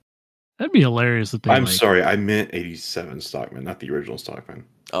either. That'd be hilarious if they I'm sorry, I meant 87 Stockman, not the original Stockman.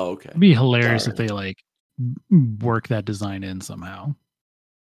 Oh, okay. It'd be hilarious Sorry. if they like work that design in somehow,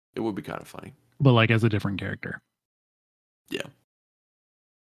 It would be kind of funny. but like as a different character. Yeah.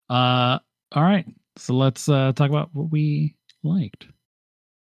 All right. So let's talk about what we liked.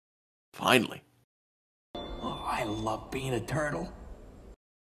 Finally. Oh, I love being a turtle.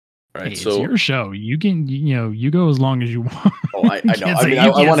 All right, Hey, so it's your show. You can, you go as long as you want. oh, I know. Can't I say- mean, you I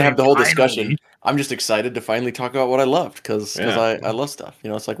can't want to say have the whole finally. discussion. I'm just excited to finally talk about what I loved because Yeah. I love stuff. You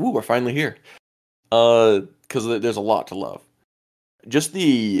know, it's like, woo, we're finally here. Because there's a lot to love. Just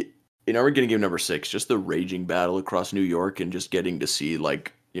we're getting game number 6. Just the raging battle across New York and just getting to see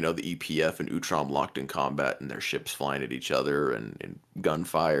like the EPF and Utrom locked in combat and their ships flying at each other and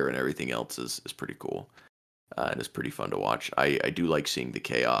gunfire and everything else is pretty cool. And it's pretty fun to watch. I do like seeing the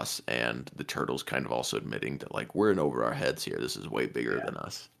chaos and the turtles kind of also admitting that like we're in over our heads here. This is way bigger than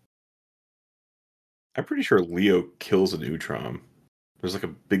us. I'm pretty sure Leo kills an Utrom. There's like a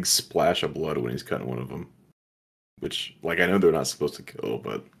big splash of blood when he's cutting one of them. Which, like, I know they're not supposed to kill,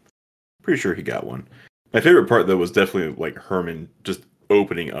 but pretty sure he got one. My favorite part, though, was definitely, like, Herman just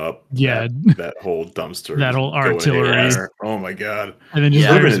opening up that whole dumpster. That whole going artillery. everywhere. Oh, my God. And then just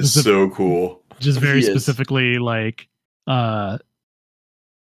Herman is so cool. Just very He is. specifically, like,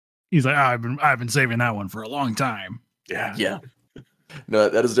 he's like, I've been saving that one for a long time. Yeah. No,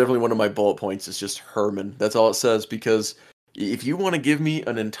 that is definitely one of my bullet points. It's just Herman. That's all it says because if you want to give me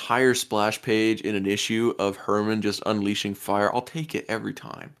an entire splash page in an issue of Herman just unleashing fire, I'll take it every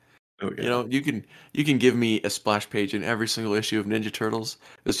time. Oh, yeah. You can give me a splash page in every single issue of Ninja Turtles.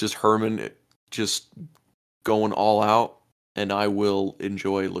 It's just Herman just going all out, and I will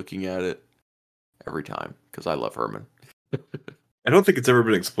enjoy looking at it every time because I love Herman. I don't think it's ever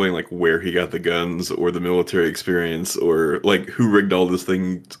been explained, like, where he got the guns or the military experience or, like, who rigged all this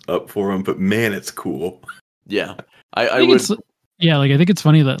thing up for him, but man, it's cool. Yeah. I think it's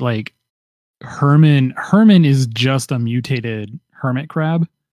funny that like Herman is just a mutated hermit crab.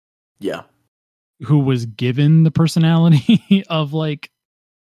 Yeah. Who was given the personality of like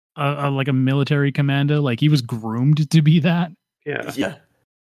a military commando. Like he was groomed to be that. Yeah.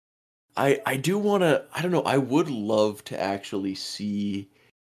 I do want to, I don't know, I would love to actually see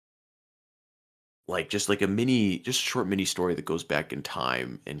like just like a short mini story that goes back in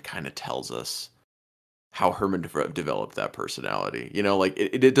time and kind of tells us how Herman developed that personality. Like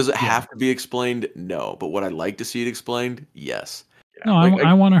it doesn't have to be explained, no. But would I like to see it explained? Yes. No, like,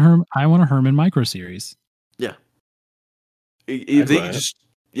 I want a Herman micro series. Yeah. If they just,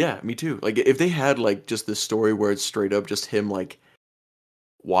 me too. Like if they had like just this story where it's straight up just him like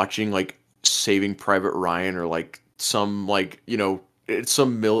watching like Saving Private Ryan or like some like it's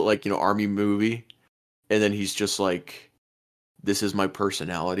some army movie, and then he's just like, this is my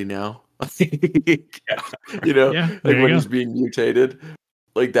personality now. When he's being mutated,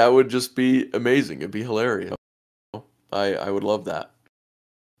 like that would just be amazing. It'd be hilarious. I would love that.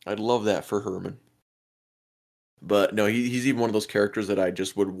 I'd love that for Herman. But no, he's even one of those characters that I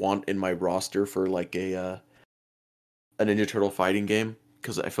just would want in my roster for like a Ninja Turtle fighting game,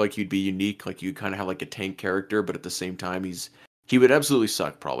 because I feel like he'd be unique. Like you kind of have like a tank character, but at the same time he would absolutely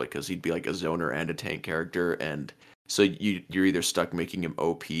suck probably because he'd be like a zoner and a tank character, and so you're either stuck making him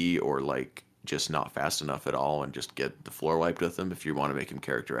OP or like just not fast enough at all and just get the floor wiped with him if you want to make him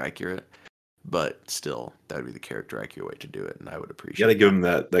character accurate. But still, that would be the character accurate way to do it, and I would appreciate it. You gotta give him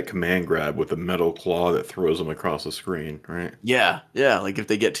that command grab with a metal claw that throws him across the screen, right? Yeah. Like if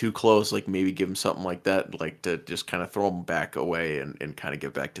they get too close, like maybe give him something like that, like to just kind of throw him back away and kind of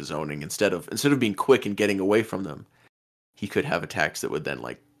get back to zoning instead of being quick and getting away from them. He could have attacks that would then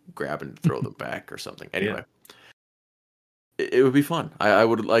like grab and throw them back or something. Anyway, it would be fun. I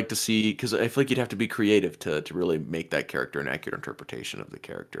would like to see, because I feel like you'd have to be creative to really make that character an accurate interpretation of the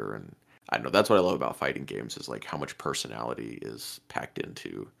character. And I don't know, that's what I love about fighting games, is like how much personality is packed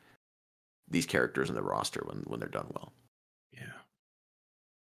into these characters in the roster when they're done well. Yeah.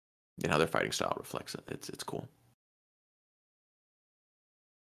 And how their fighting style reflects it. It's cool.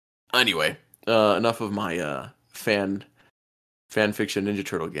 Anyway, enough of my fan fiction Ninja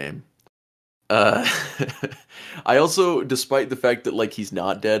Turtle game. I also, despite the fact that like he's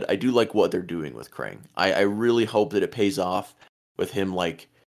not dead, I do like what they're doing with Krang. I really hope that it pays off with him like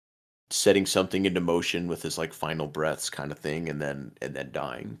setting something into motion with his like final breaths kind of thing, and then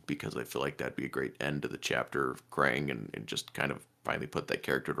dying, because I feel like that'd be a great end to the chapter of Krang, and just kind of finally put that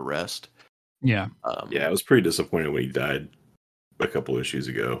character to rest. Yeah. Yeah, I was pretty disappointed when he died a couple issues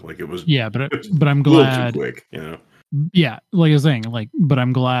ago. Like it was but it was I'm a little glad. too quick, you know. Yeah, like I was saying, like, but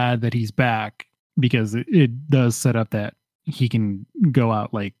I'm glad that he's back, because it does set up that he can go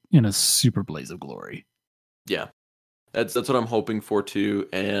out like in a super blaze of glory. Yeah. That's what I'm hoping for too.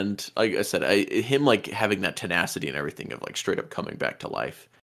 And like I said, him like having that tenacity and everything of like straight up coming back to life,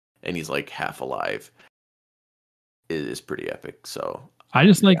 and he's like half alive, is pretty epic. So I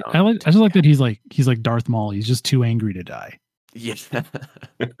just like that he's like Darth Maul. He's just too angry to die. Yeah.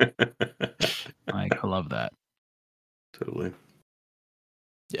 Like, I love that. Totally.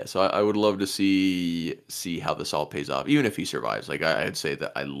 Yeah, so I would love to see how this all pays off, even if he survives. Like I'd say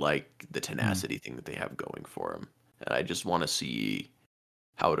that I like the tenacity thing that they have going for him, and I just want to see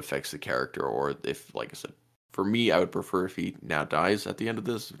how it affects the character, or if, like I said, for me, I would prefer if he now dies at the end of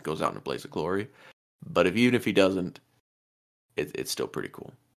this, goes out in a blaze of glory. But even if he doesn't, it's still pretty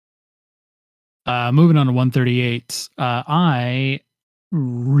cool. Moving on to 138. I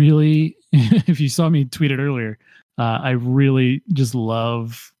really, if you saw me tweet it earlier, I really just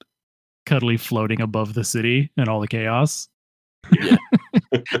love Cuddly floating above the city and all the chaos. Yeah.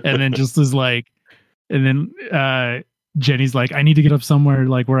 And then just as like, and then Jenny's like, I need to get up somewhere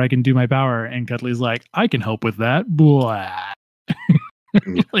like where I can do my power. And Cuddly's like, I can help with that. Blah.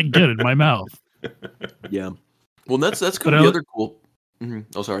 Like, get it in my mouth. Yeah. Well, that's kind of the other cool. Mm-hmm.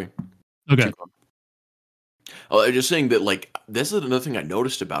 Oh, sorry. Okay. Oh, I'm just saying that, like, this is another thing I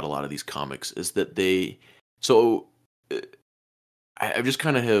noticed about a lot of these comics is that I've just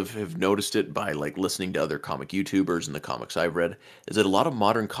kind of have noticed it by like listening to other comic YouTubers and the comics I've read, is that a lot of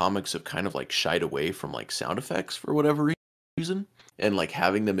modern comics have kind of like shied away from like sound effects for whatever reason, and like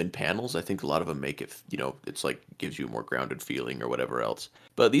having them in panels. I think a lot of them make it, it's like gives you a more grounded feeling or whatever else.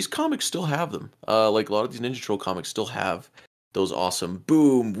 But these comics still have them. Like a lot of these Ninja Turtle comics still have those awesome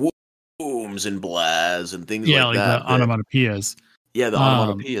booms and blahs and things like that. The onomatopoeias. Yeah, the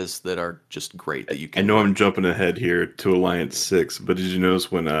onomatopoeias that are just great. That you can. I know I'm jumping ahead here to Alliance 6, but did you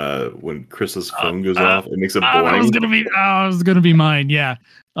notice when Chris's phone goes off, it makes a boing? That was gonna be mine. Yeah.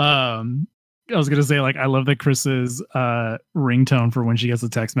 I was gonna say, like, I love that Chris's ringtone for when she gets a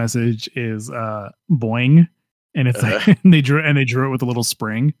text message is boing, and it's like and they drew it with a little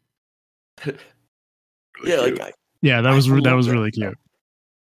spring. Yeah, that was really cute.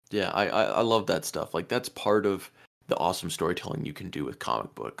 Yeah, I love that stuff. Like, that's part of the awesome storytelling you can do with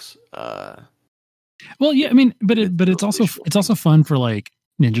comic books. Well, yeah, I mean, but it's also fun for like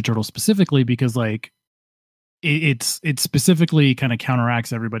Ninja Turtle specifically, because like it specifically kind of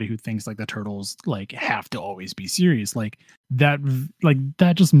counteracts everybody who thinks like the turtles like have to always be serious. Like that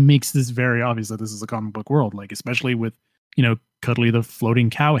just makes this very obvious that this is a comic book world, like especially with Cuddly the floating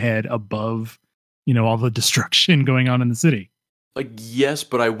cow head above all the destruction going on in the city. Like, yes,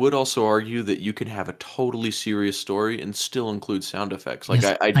 but I would also argue that you can have a totally serious story and still include sound effects. Like,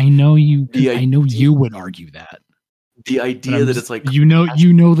 yes, I know you would argue that. The idea that it's like the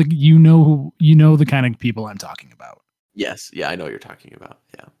kind of people I'm talking about. Yes, yeah, I know what you're talking about.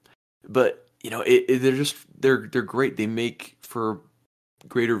 Yeah, but they're great. They make for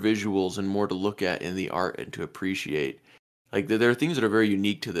greater visuals and more to look at in the art and to appreciate. Like, there are things that are very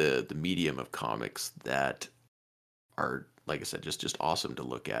unique to the medium of comics that are, like I said, just awesome to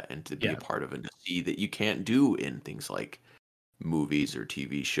look at and to be a part of and to see that you can't do in things like movies or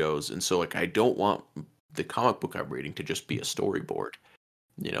TV shows. And so, like, I don't want the comic book I'm reading to just be a storyboard.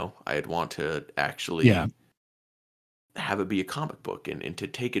 I'd want to actually have it be a comic book and to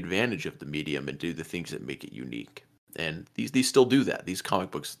take advantage of the medium and do the things that make it unique. And these still do that. These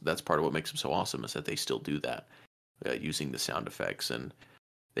comic books, that's part of what makes them so awesome, is that they still do that using the sound effects. And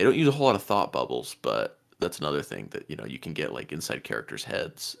they don't use a whole lot of thought bubbles, but that's another thing that you can get like inside characters'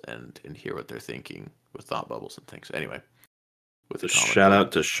 heads and hear what they're thinking with thought bubbles and things. Anyway, with shout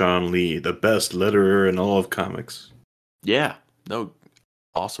out to Sean Lee, the best letterer in all of comics. Yeah, no,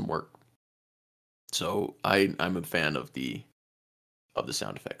 awesome work. So I'm a fan of the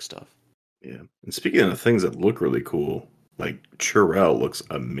sound effect stuff. Yeah, and speaking of things that look really cool, like Chirel looks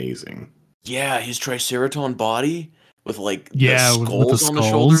amazing. Yeah, his Triceraton body. With like skulls on the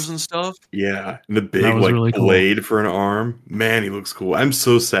shoulders and stuff. Yeah, and the big like really blade cool for an arm. Man, he looks cool. I'm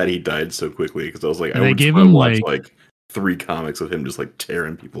so sad he died so quickly, because I was like, I would watch like 3 comics of him just like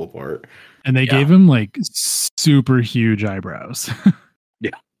tearing people apart. And they gave him like super huge eyebrows.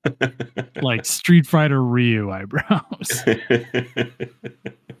 Yeah, like Street Fighter Ryu eyebrows.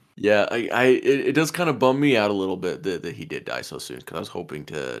 Yeah, it does kind of bum me out a little bit that he did die so soon because I was hoping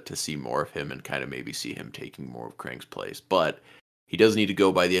to see more of him and kind of maybe see him taking more of Krang's place. But he does need to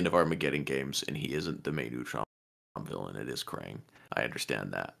go by the end of Armageddon games, and he isn't the main Neutron villain. It is Krang. I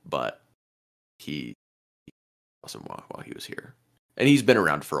understand that, but he was awesome while he was here, and he's been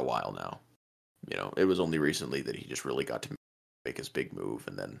around for a while now. You know, it was only recently that he just really got to make his big move,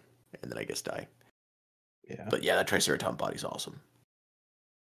 and then I guess die. Yeah. But yeah, that Triceratops body's awesome.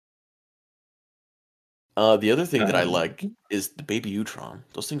 The other thing that I like is the baby Utron.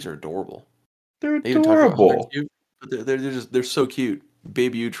 Those things are adorable. They're They even talk about how adorable. they're cute, but they're so cute.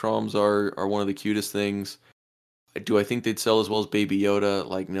 Baby Utrons are one of the cutest things. Do I think they'd sell as well as Baby Yoda?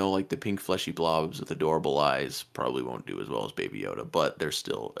 Like no, like the pink fleshy blobs with adorable eyes probably won't do as well as Baby Yoda, but they're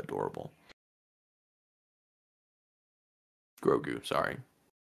still adorable. Grogu, sorry.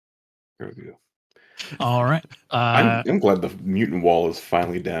 Grogu. All right. I'm glad the mutant wall is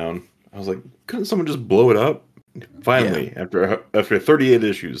finally down. I was like, couldn't someone just blow it up? Finally, after 38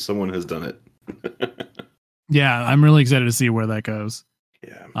 issues, someone has done it. Yeah, I'm really excited to see where that goes.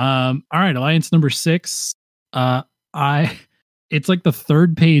 Yeah. All right, Alliance number 6. It's like the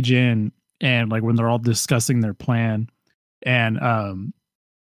third page in, and like when they're all discussing their plan, and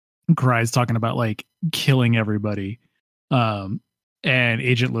Karai's talking about like killing everybody. And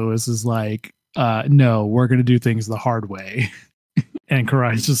Agent Lewis is like, no, we're gonna do things the hard way. And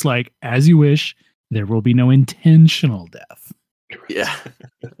Karai's just like, as you wish, there will be no intentional death. Yeah.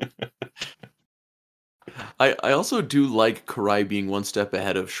 I also do like Karai being one step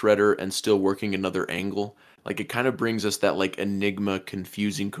ahead of Shredder and still working another angle. Like it kind of brings us that like enigma,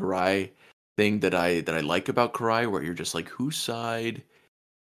 confusing Karai thing that I like about Karai, where you're just like, whose side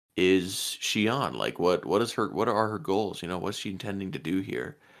is she on? Like what are her goals? You know, what's she intending to do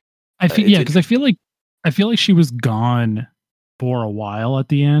here? I feel because I feel like she was gone for a while at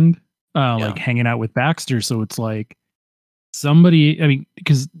the end, like hanging out with Baxter. So it's like somebody. I mean,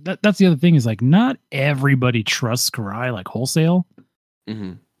 because that's the other thing is like not everybody trusts Karai like wholesale.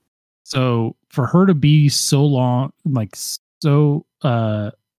 Mm-hmm. So for her to be so long, like so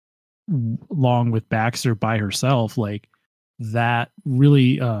long with Baxter by herself, like that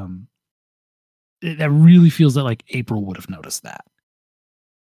really, that really feels that like April would have noticed that.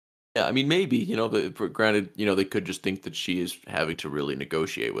 Yeah, I mean, maybe, you know, but granted, you know, they could just think that she is having to really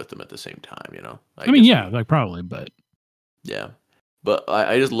negotiate with them at the same time, you know? I mean, yeah, like probably, but. Yeah. But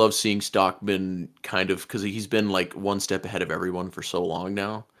I just love seeing Stockman kind of, because he's been like one step ahead of everyone for so long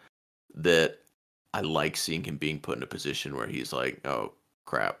now, that I like seeing him being put in a position where he's like, oh,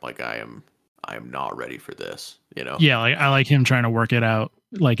 crap, like I am not ready for this, you know? Yeah, like I like him trying to work it out,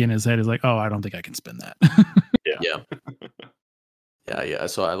 like in his head is like, oh, I don't think I can spin that. Yeah. Yeah.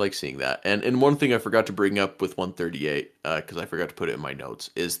 So I like seeing that. And one thing I forgot to bring up with 138, because I forgot to put it in my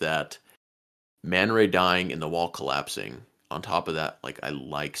notes, is that Man Ray dying and the wall collapsing. On top of that, like I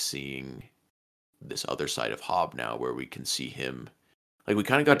like seeing this other side of Hob now, where we can see him. Like we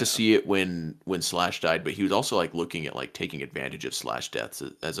kind of got to see it when Slash died, but he was also like looking at like taking advantage of Slash deaths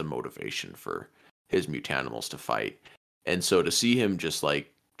as a motivation for his mutanimals to fight. And so to see him just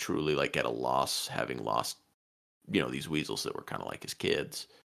like truly like at a loss, having lost, you know, these weasels that were kind of like his kids,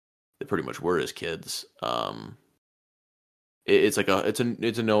 that pretty much were his kids. It's like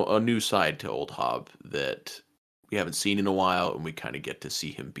a new side to old Hob that we haven't seen in a while, and we kind of get to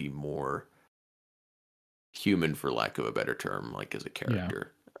see him be more human, for lack of a better term, like as a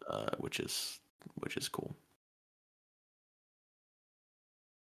character, which is cool.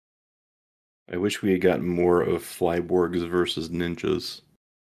 I wish we had gotten more of Flyborgs versus ninjas.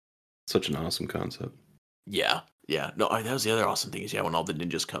 Such an awesome concept. Yeah. No, that was the other awesome thing is when all the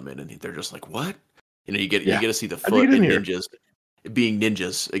ninjas come in and they're just like, what? You know, you get to see the Foot and ninjas being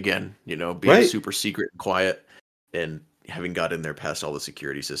ninjas again. You know, being super secret and quiet, and having got in there past all the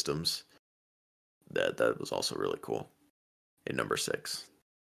security systems. That was also really cool in number 6.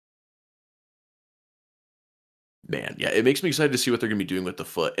 Man, yeah, it makes me excited to see what they're going to be doing with the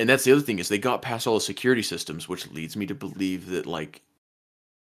Foot. And that's the other thing is they got past all the security systems, which leads me to believe that like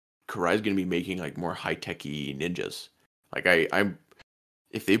Karai's going to be making like more high-techy ninjas. Like I'm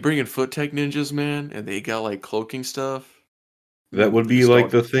if they bring in Foot Tech ninjas, man, and they got like cloaking stuff, that would be like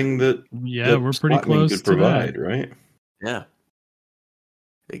the thing that we're pretty close could provide, right? Yeah.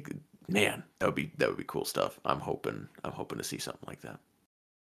 Man, that would be cool stuff. I'm hoping to see something like that.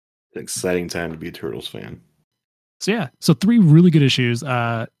 An exciting time to be a Turtles fan. So 3 really good issues.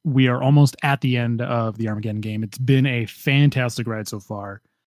 We are almost at the end of the Armageddon game. It's been a fantastic ride so far.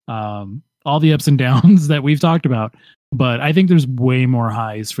 All the ups and downs that we've talked about, but I think there's way more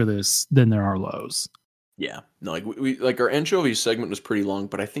highs for this than there are lows. Yeah, no, like we like our anchovies segment was pretty long,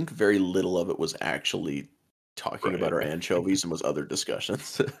 but I think very little of it was actually talking about our anchovies and was other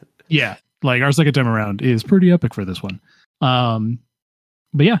discussions. Yeah, like our second time around is pretty epic for this one.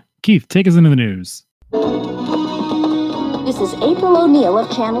 But yeah, Keith, take us into the news. This is April O'Neil of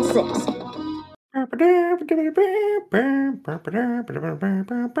Channel 6.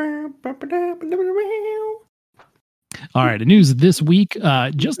 All right, the news this week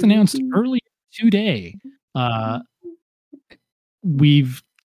just announced earlier today. We've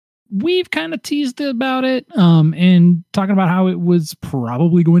kind of teased about it and talking about how it was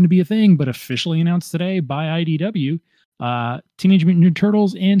probably going to be a thing, but officially announced today by IDW. Teenage Mutant Ninja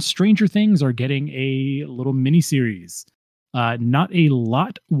Turtles and Stranger Things are getting a little miniseries. Not a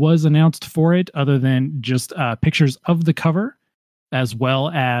lot was announced for it other than just pictures of the cover, as well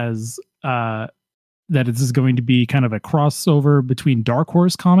as that this is going to be kind of a crossover between Dark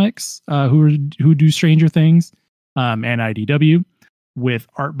Horse Comics, who do Stranger Things, and IDW, with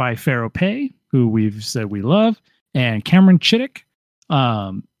art by Pharaoh Pei, who we've said we love, and Cameron Chittick.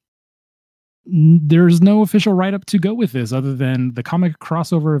 There's no official write-up to go with this other than the comic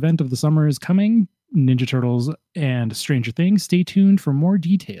crossover event of the summer is coming. Ninja Turtles and Stranger Things. Stay tuned for more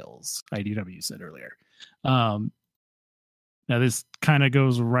details, IDW said earlier. Now, this kind of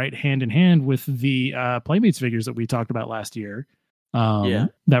goes right hand in hand with the Playmates figures that we talked about last year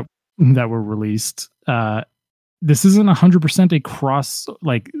that were released. This isn't 100% a cross,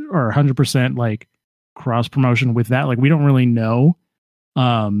 like, or 100% like cross promotion with that. Like, we don't really know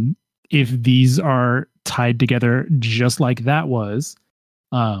if these are tied together just like that was.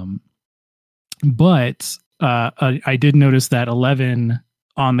 But I did notice that 11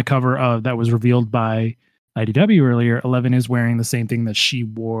 on the cover of that was revealed by IDW earlier. 11 is wearing the same thing that she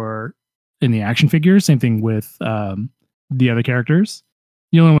wore in the action figures. Same thing with the other characters.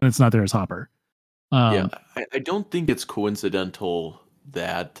 The only one that's not there is Hopper. I don't think it's coincidental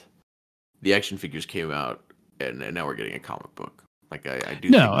that the action figures came out and now we're getting a comic book. Like I do.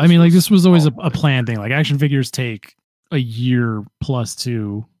 No, I mean, like this was always a planned thing. Like action figures take a year plus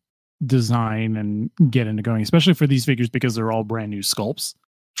to design and get into going, especially for these figures because they're all brand new sculpts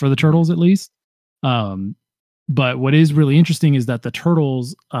for the turtles at least. But what is really interesting is that the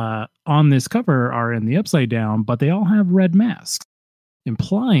turtles on this cover are in the upside down, but they all have red masks,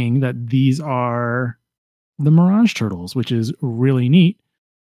 implying that these are the Mirage Turtles, which is really neat.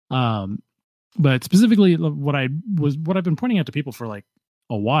 But specifically, what I've been pointing out to people for like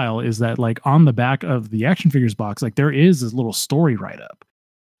a while is that like on the back of the action figures box, like there is this little story write up,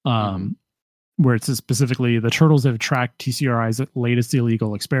 where it says specifically the turtles have tracked TCRI's latest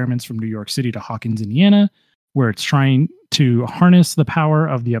illegal experiments from New York City to Hawkins, Indiana, where it's trying to harness the power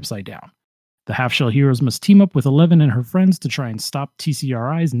of the Upside Down. The half-shell heroes must team up with 11 and her friends to try and stop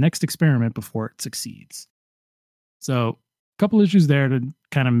TCRI's next experiment before it succeeds. So, a couple issues there to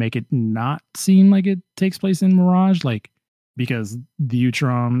kind of make it not seem like it takes place in Mirage, like because the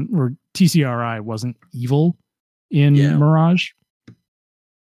Utrom or TCRI wasn't evil in Mirage.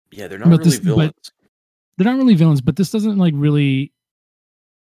 Yeah, they're not really villains. They're not really villains, but this doesn't like really.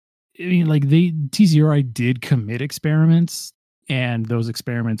 I mean, like TCRI did commit experiments, and those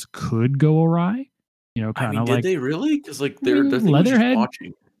experiments could go awry. You know, kind of like. Did they really? Because like they're Leatherhead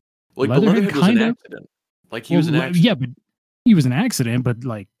watching. Like Leatherhead was an accident. Like he was an accident. Yeah, but he was an accident, but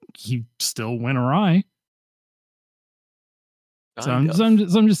like he still went awry. So I'm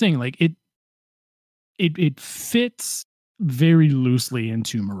just saying, like it fits very loosely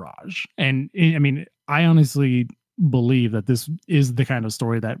into Mirage, and I mean, I honestly believe that this is the kind of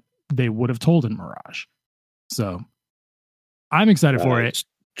story that they would have told in Mirage. So I'm excited for it.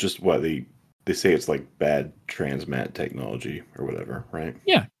 Just what they say it's like bad transmat technology or whatever, right?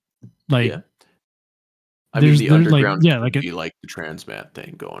 Yeah, like. Yeah. I mean, the underground like could be like the transmat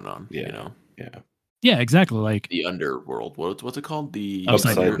thing going on. Yeah, you know. Yeah, exactly. Like the underworld. What's it called? The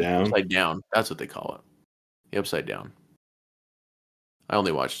upside down. Upside down. That's what they call it. The upside down. I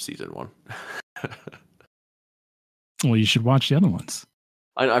only watched season 1. Well, you should watch the other ones.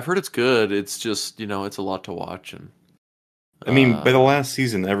 I've heard it's good. It's just it's a lot to watch, and I mean, by the last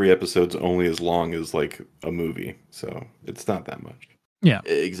season, every episode's only as long as like a movie, so it's not that much. Yeah,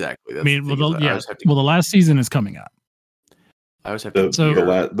 exactly. That's the last season is coming up. I always have to.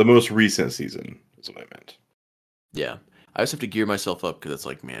 The most recent season is what I meant. Yeah, I always have to gear myself up because it's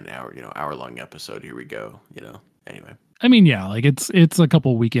like, man, hour long episode. Here we go. Anyway. I mean, yeah, like it's a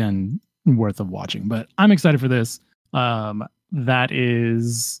couple weekend worth of watching, but I'm excited for this. That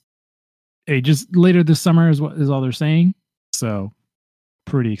is just later this summer is all they're saying. So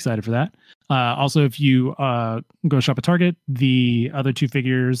pretty excited for that. Also, if you go shop at Target, the other 2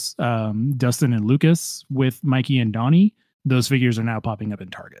 figures, Dustin and Lucas with Mikey and Donnie, those figures are now popping up in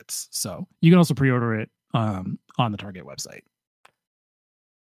Targets. So you can also pre-order it on the Target website.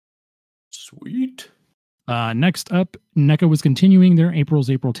 Sweet. Next up, NECA was continuing their April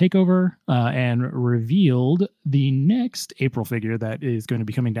takeover and revealed the next April figure that is going to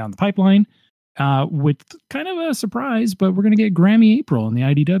be coming down the pipeline with kind of a surprise, but we're going to get Grammy April in the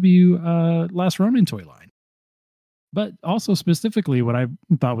IDW Last Ronin toy line. But also specifically what I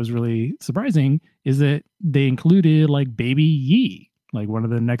thought was really surprising is that they included like Baby Yi, like one of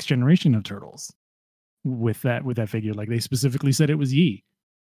the next generation of turtles with that figure. Like they specifically said it was Yi.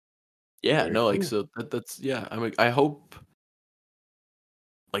 Yeah, Very no, like cool. so that's yeah. I hope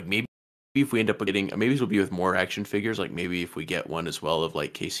like maybe if we end up getting, maybe this will be with more action figures. Like maybe if we get one as well of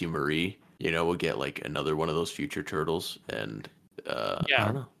like Casey Marie, we'll get like another one of those future turtles. And I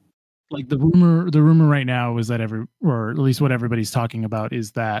don't know. Like the rumor right now is that or at least what everybody's talking about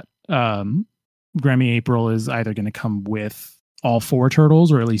is that Grammy April is either going to come with all 4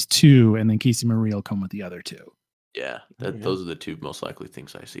 turtles or at least 2, and then Casey Marie will come with the other 2. Yeah, those are the 2 most likely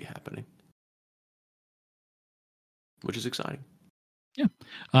things I see happening, which is exciting. Yeah.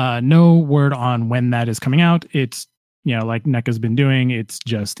 No word on when that is coming out. It's, like NECA's been doing, it's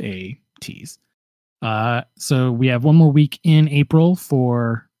just a tease. So we have one more week in April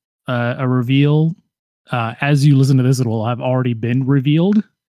for a reveal. As you listen to this, it will have already been revealed.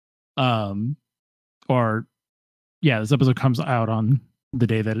 This episode comes out on the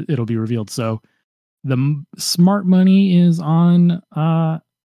day that it'll be revealed. So the smart money is on the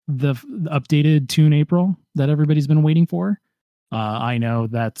updated Toon April that everybody's been waiting for. I know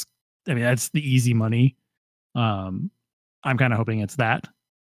that's the easy money. I'm kind of hoping it's that,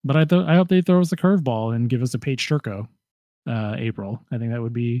 but I hope they throw us a curveball and give us a Paige Turco April. I think that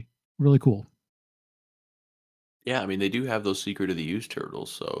would be really cool. Yeah, they do have those Secret of the Used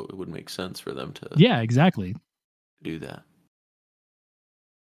turtles, so it would make sense for them to exactly do that.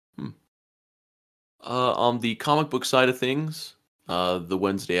 On the comic book side of things, the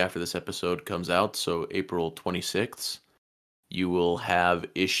Wednesday after this episode comes out, so April 26th, you will have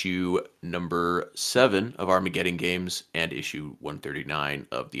issue number 7 of Armageddon Games and issue 139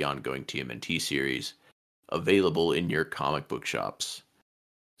 of the ongoing TMNT series available in your comic book shops.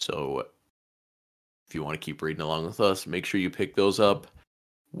 So if you want to keep reading along with us, make sure you pick those up.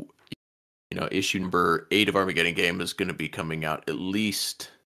 Issue number 8 of Armageddon Game is going to be coming out at least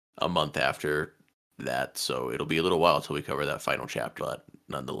a month after that, so it'll be a little while until we cover that final chapter, but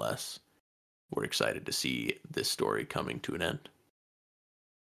nonetheless, we're excited to see this story coming to an end,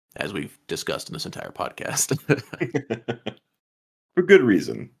 as we've discussed in this entire podcast. For good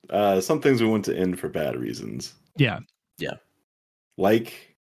reason. Some things we want to end for bad reasons. Yeah.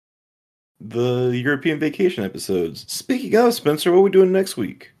 Like the European vacation episodes. Speaking of, Spencer, what are we doing next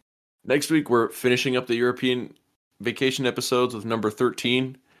week? Next week, we're finishing up the European vacation episodes with number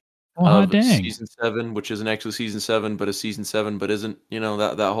 13. Oh, dang. Season 7, which isn't actually season 7, but is season 7, but isn't,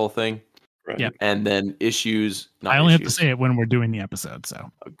 that whole thing. Right. Yeah. And then I only have to say it when we're doing the episode,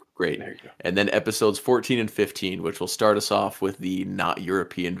 so. Great. There you go. And then episodes 14 and 15, which will start us off with the not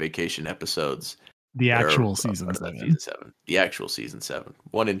European vacation episodes. The actual season 7. The actual season 7.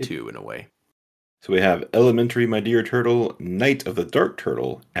 1 and 2 in a way. So we have Elementary, My Dear Turtle, Night of the Dark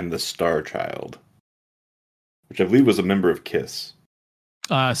Turtle, and the Star Child, which I believe was a member of KISS.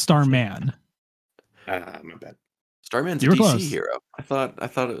 Starman. My bad. Starman's a You were DC close. hero. I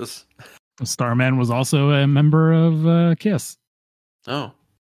thought it was. Starman was also a member of KISS. Oh,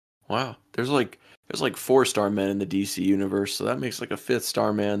 wow. There's like 4 Starmen in the DC universe, so that makes like a 5th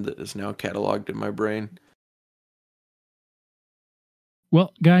Starman that is now cataloged in my brain.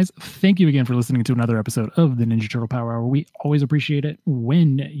 Well, guys, thank you again for listening to another episode of the Ninja Turtle Power Hour. We always appreciate it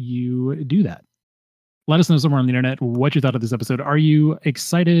when you do that. Let us know somewhere on the internet what you thought of this episode. Are you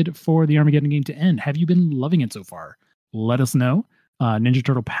excited for the Armageddon game to end? Have you been loving it so far? Let us know. Ninja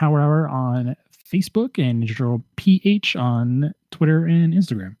Turtle Power Hour on Facebook and Ninja Turtle PH on Twitter and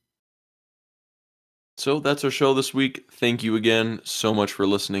Instagram. So that's our show this week. Thank you again so much for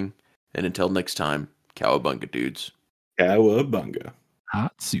listening. And until next time, cowabunga, dudes. Cowabunga.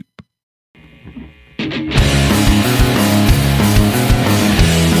 Hot soup.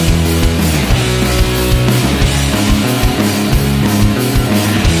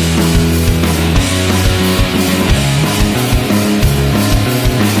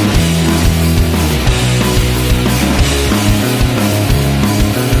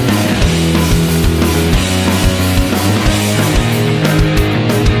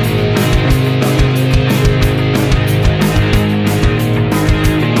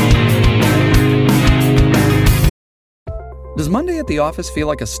 Does Monday at the office feel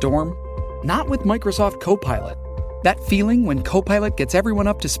like a storm? Not with Microsoft Copilot. That feeling when Copilot gets everyone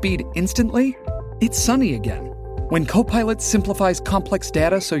up to speed instantly? It's sunny again. When Copilot simplifies complex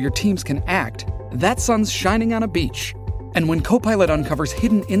data so your teams can act, that sun's shining on a beach. And when Copilot uncovers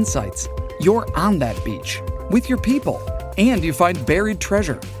hidden insights, you're on that beach with your people, and you find buried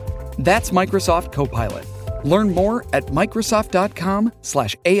treasure. That's Microsoft Copilot. Learn more at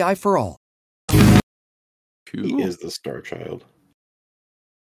Microsoft.com/AI for all. He is the Star Child.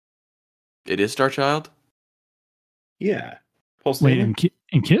 It is Star Child? Yeah. Paul Wait, Stanley?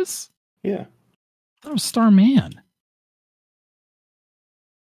 in Kiss? Yeah. That was Starman.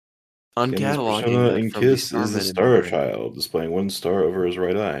 Uncataloguing Persona in from Kiss the is the Starman Star and- Child, displaying 1 star over his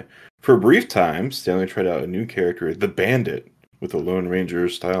right eye. For a brief time, Stanley tried out a new character, the Bandit, with a Lone Ranger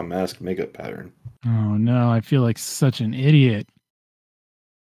style mask makeup pattern. Oh no, I feel like such an idiot.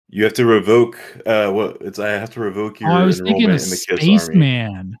 You have to revoke I have to revoke your I was thinking enrollment of in the Kiss Army.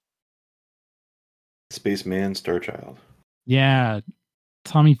 Spaceman. Spaceman Star Child. Yeah,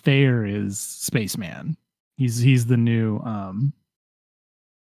 Tommy Thayer is Spaceman. He's the new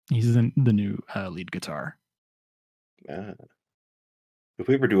lead guitar. If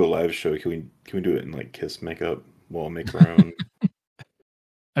we ever do a live show, can we do it in like Kiss makeup? We'll make our own.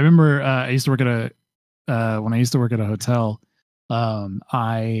 I remember I used to work at when I used to work at a hotel.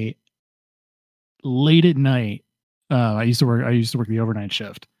 I late at night. I used to work the overnight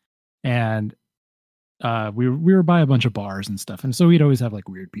shift, and we were by a bunch of bars and stuff, and so we'd always have like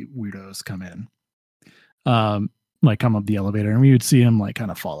weirdos come in, like come up the elevator, and we would see them like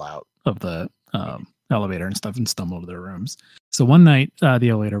kind of fall out of the elevator and stuff and stumble to their rooms. So one night the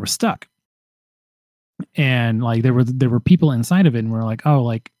elevator was stuck, and like there were people inside of it, and we're like, oh,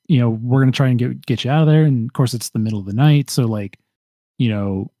 like, you know, we're gonna try and get you out of there, and of course it's the middle of the night, so like, you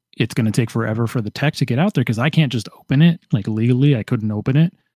know, it's gonna take forever for the tech to get out there because I can't just open it, like legally I couldn't open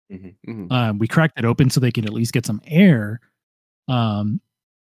it. Mm-hmm. Mm-hmm. We cracked it open so they could at least get some air,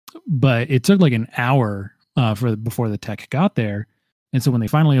 but it took like an hour before the tech got there, and so when they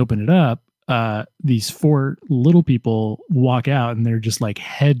finally opened it up, these 4 little people walk out, and they're just like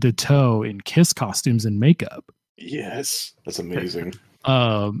head to toe in Kiss costumes and makeup. Yes, that's amazing.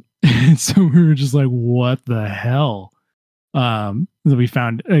 And so we were just like, what the hell? So we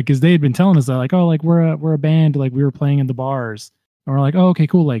found, because they had been telling us that, like, oh, like we're a band, like we were playing in the bars, and we're like, oh, okay,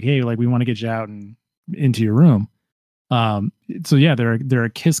 cool, like, hey, like we want to get you out and into your room. So yeah, they're a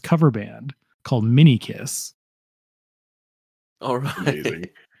Kiss cover band called Mini Kiss. All right. Amazing.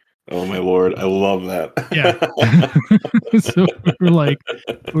 Oh my lord, I love that. Yeah. So we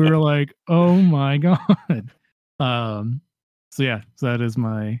were like, oh my god. So yeah, so that's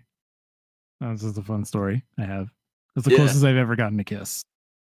just a fun story I have. That's the closest I've ever gotten to Kiss.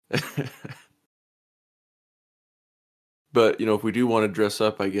 But, you know, if we do want to dress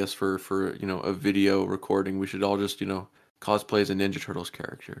up, I guess for you know, a video recording, we should all just, you know, cosplay as a Ninja Turtles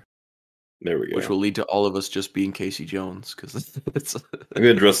character. There we go. Which will lead to all of us just being Casey Jones, because it's. I'm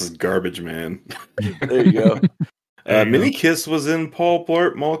gonna dress as Garbage Man. There you go. Mini Kiss was in Paul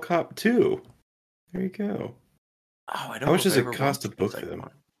Blart Mall Cop 2. There you go. Oh, I don't. How much does it cost to book them?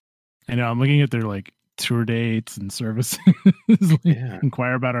 I know. I'm looking at their like tour dates and services.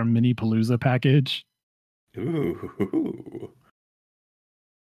 Inquire about our Mini Palooza package. Ooh.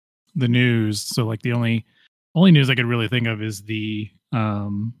 The news. So like the only news I could really think of is the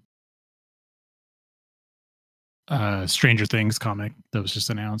Stranger Things comic that was just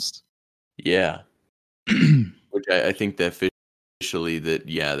announced. Yeah. Which I think that officially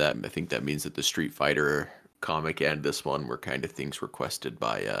I think that means that the Street Fighter comic and this one were kind of things requested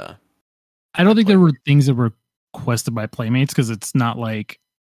by I don't think there were things that were requested by Playmates, because it's not like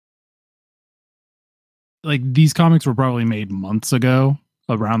these comics were probably made months ago,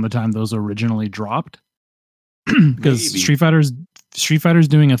 around the time those originally dropped. Because Street Fighter's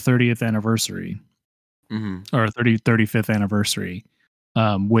doing a 30th anniversary. Mm-hmm. Or 35th anniversary,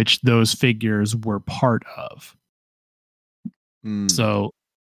 which those figures were part of. So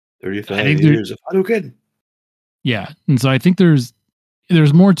 35 years of Hadouken. Yeah, and so I think there's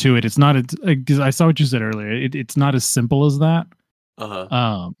more to it. It's not, because I saw what you said earlier. It's not as simple as that.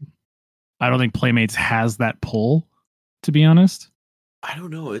 I don't think Playmates has that pull, to be honest. I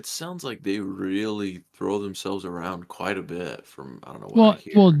don't know. It sounds like they really throw themselves around quite a bit from, I don't know what I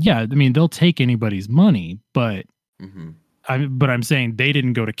hear. Well, yeah. I mean, they'll take anybody's money, but Mm-hmm. I'm saying they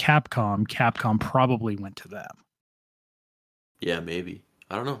didn't go to Capcom. Capcom probably went to them. Yeah, maybe.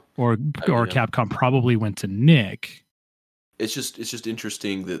 I don't know. Or Capcom probably went to Nick. It's just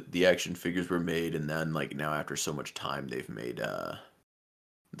interesting that the action figures were made, and then like now after so much time they've made the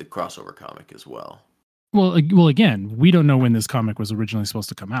crossover comic as well. Well, again, we don't know when this comic was originally supposed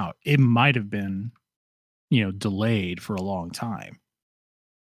to come out. It might have been, delayed for a long time.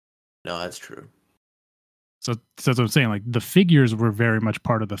 No, that's true. So that's what I'm saying. Like, the figures were very much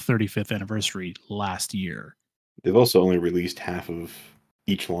part of the 35th anniversary last year. They've also only released half of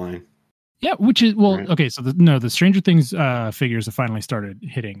each line. Yeah, which is Right. okay. So the Stranger Things figures have finally started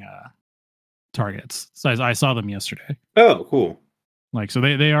hitting Targets. So I saw them yesterday. Oh, cool. Like, so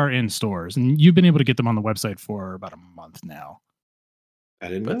they are in stores, and you've been able to get them on the website for about a month now. I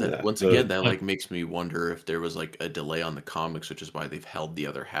didn't But know that, that. once again, that like makes me wonder if there was like a delay on the comics, which is why they've held the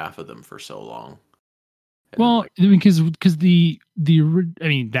other half of them for so long. And Well, because I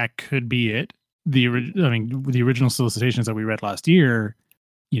mean, that could be it. The original solicitations that we read last year,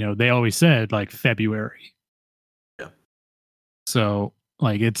 they always said like February. Yeah. So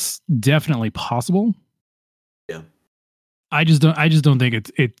like, it's definitely possible. Yeah. I just don't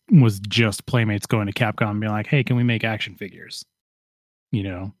think it was just Playmates going to Capcom and being like, hey, can we make action figures?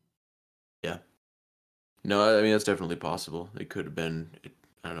 Yeah. No, I mean, that's definitely possible. It could have been,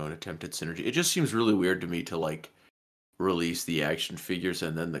 I don't know, an attempted synergy. It just seems really weird to me to like release the action figures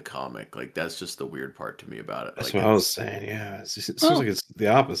and then the comic. Like, that's just the weird part to me about it. That's like, what I was saying. Yeah, it seems like it's the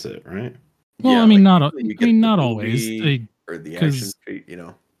opposite, right? Well, yeah, I mean, like, not always. Or the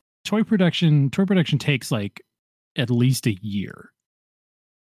action, Toy production takes like at least a year.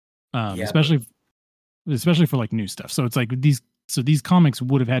 Especially for like new stuff. So it's like these comics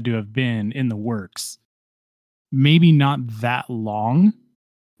would have had to have been in the works. Maybe not that long,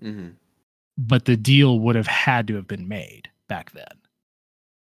 but the deal would have had to have been made back then.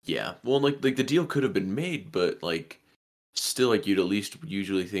 Yeah, well, like the deal could have been made, but like still, like you'd at least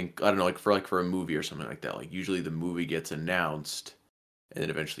usually think, I don't know, like for a movie or something like that. Like usually the movie gets announced, and then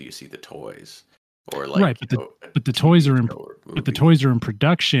eventually you see the toys, or like right. But the toys are in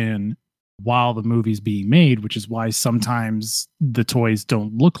production while the movie's being made, which is why sometimes the toys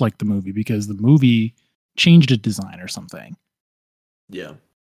don't look like the movie because the movie changed a design or something. Yeah.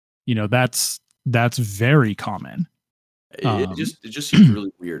 That's very common. It just seems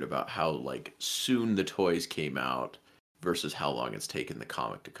really weird about how like soon the toys came out versus how long it's taken the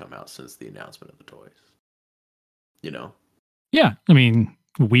comic to come out since the announcement of the toys. Yeah, I mean,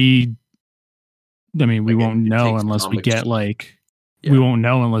 we won't know unless we get like we won't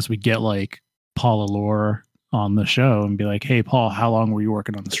know unless we get like Paul Allure on the show and be like, "Hey, Paul, how long were you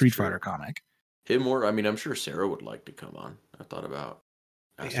working on the Street Fighter comic?" Him or I mean, I'm sure Sarah would like to come on. I thought about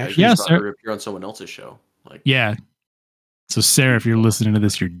Sarah, if you're on someone else's show. Like, yeah. So Sarah, if you're listening to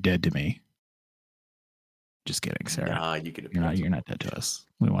this, you're dead to me. Just kidding, Sarah. Nah, you're not dead to us.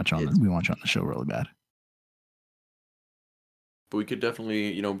 We want you on the show really bad. But we could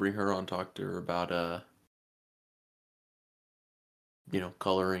definitely, bring her on, talk to her about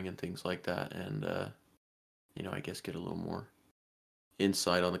coloring and things like that, and I guess get a little more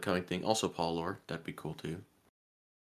insight on the coming thing. Also Paul Lore, that'd be cool too.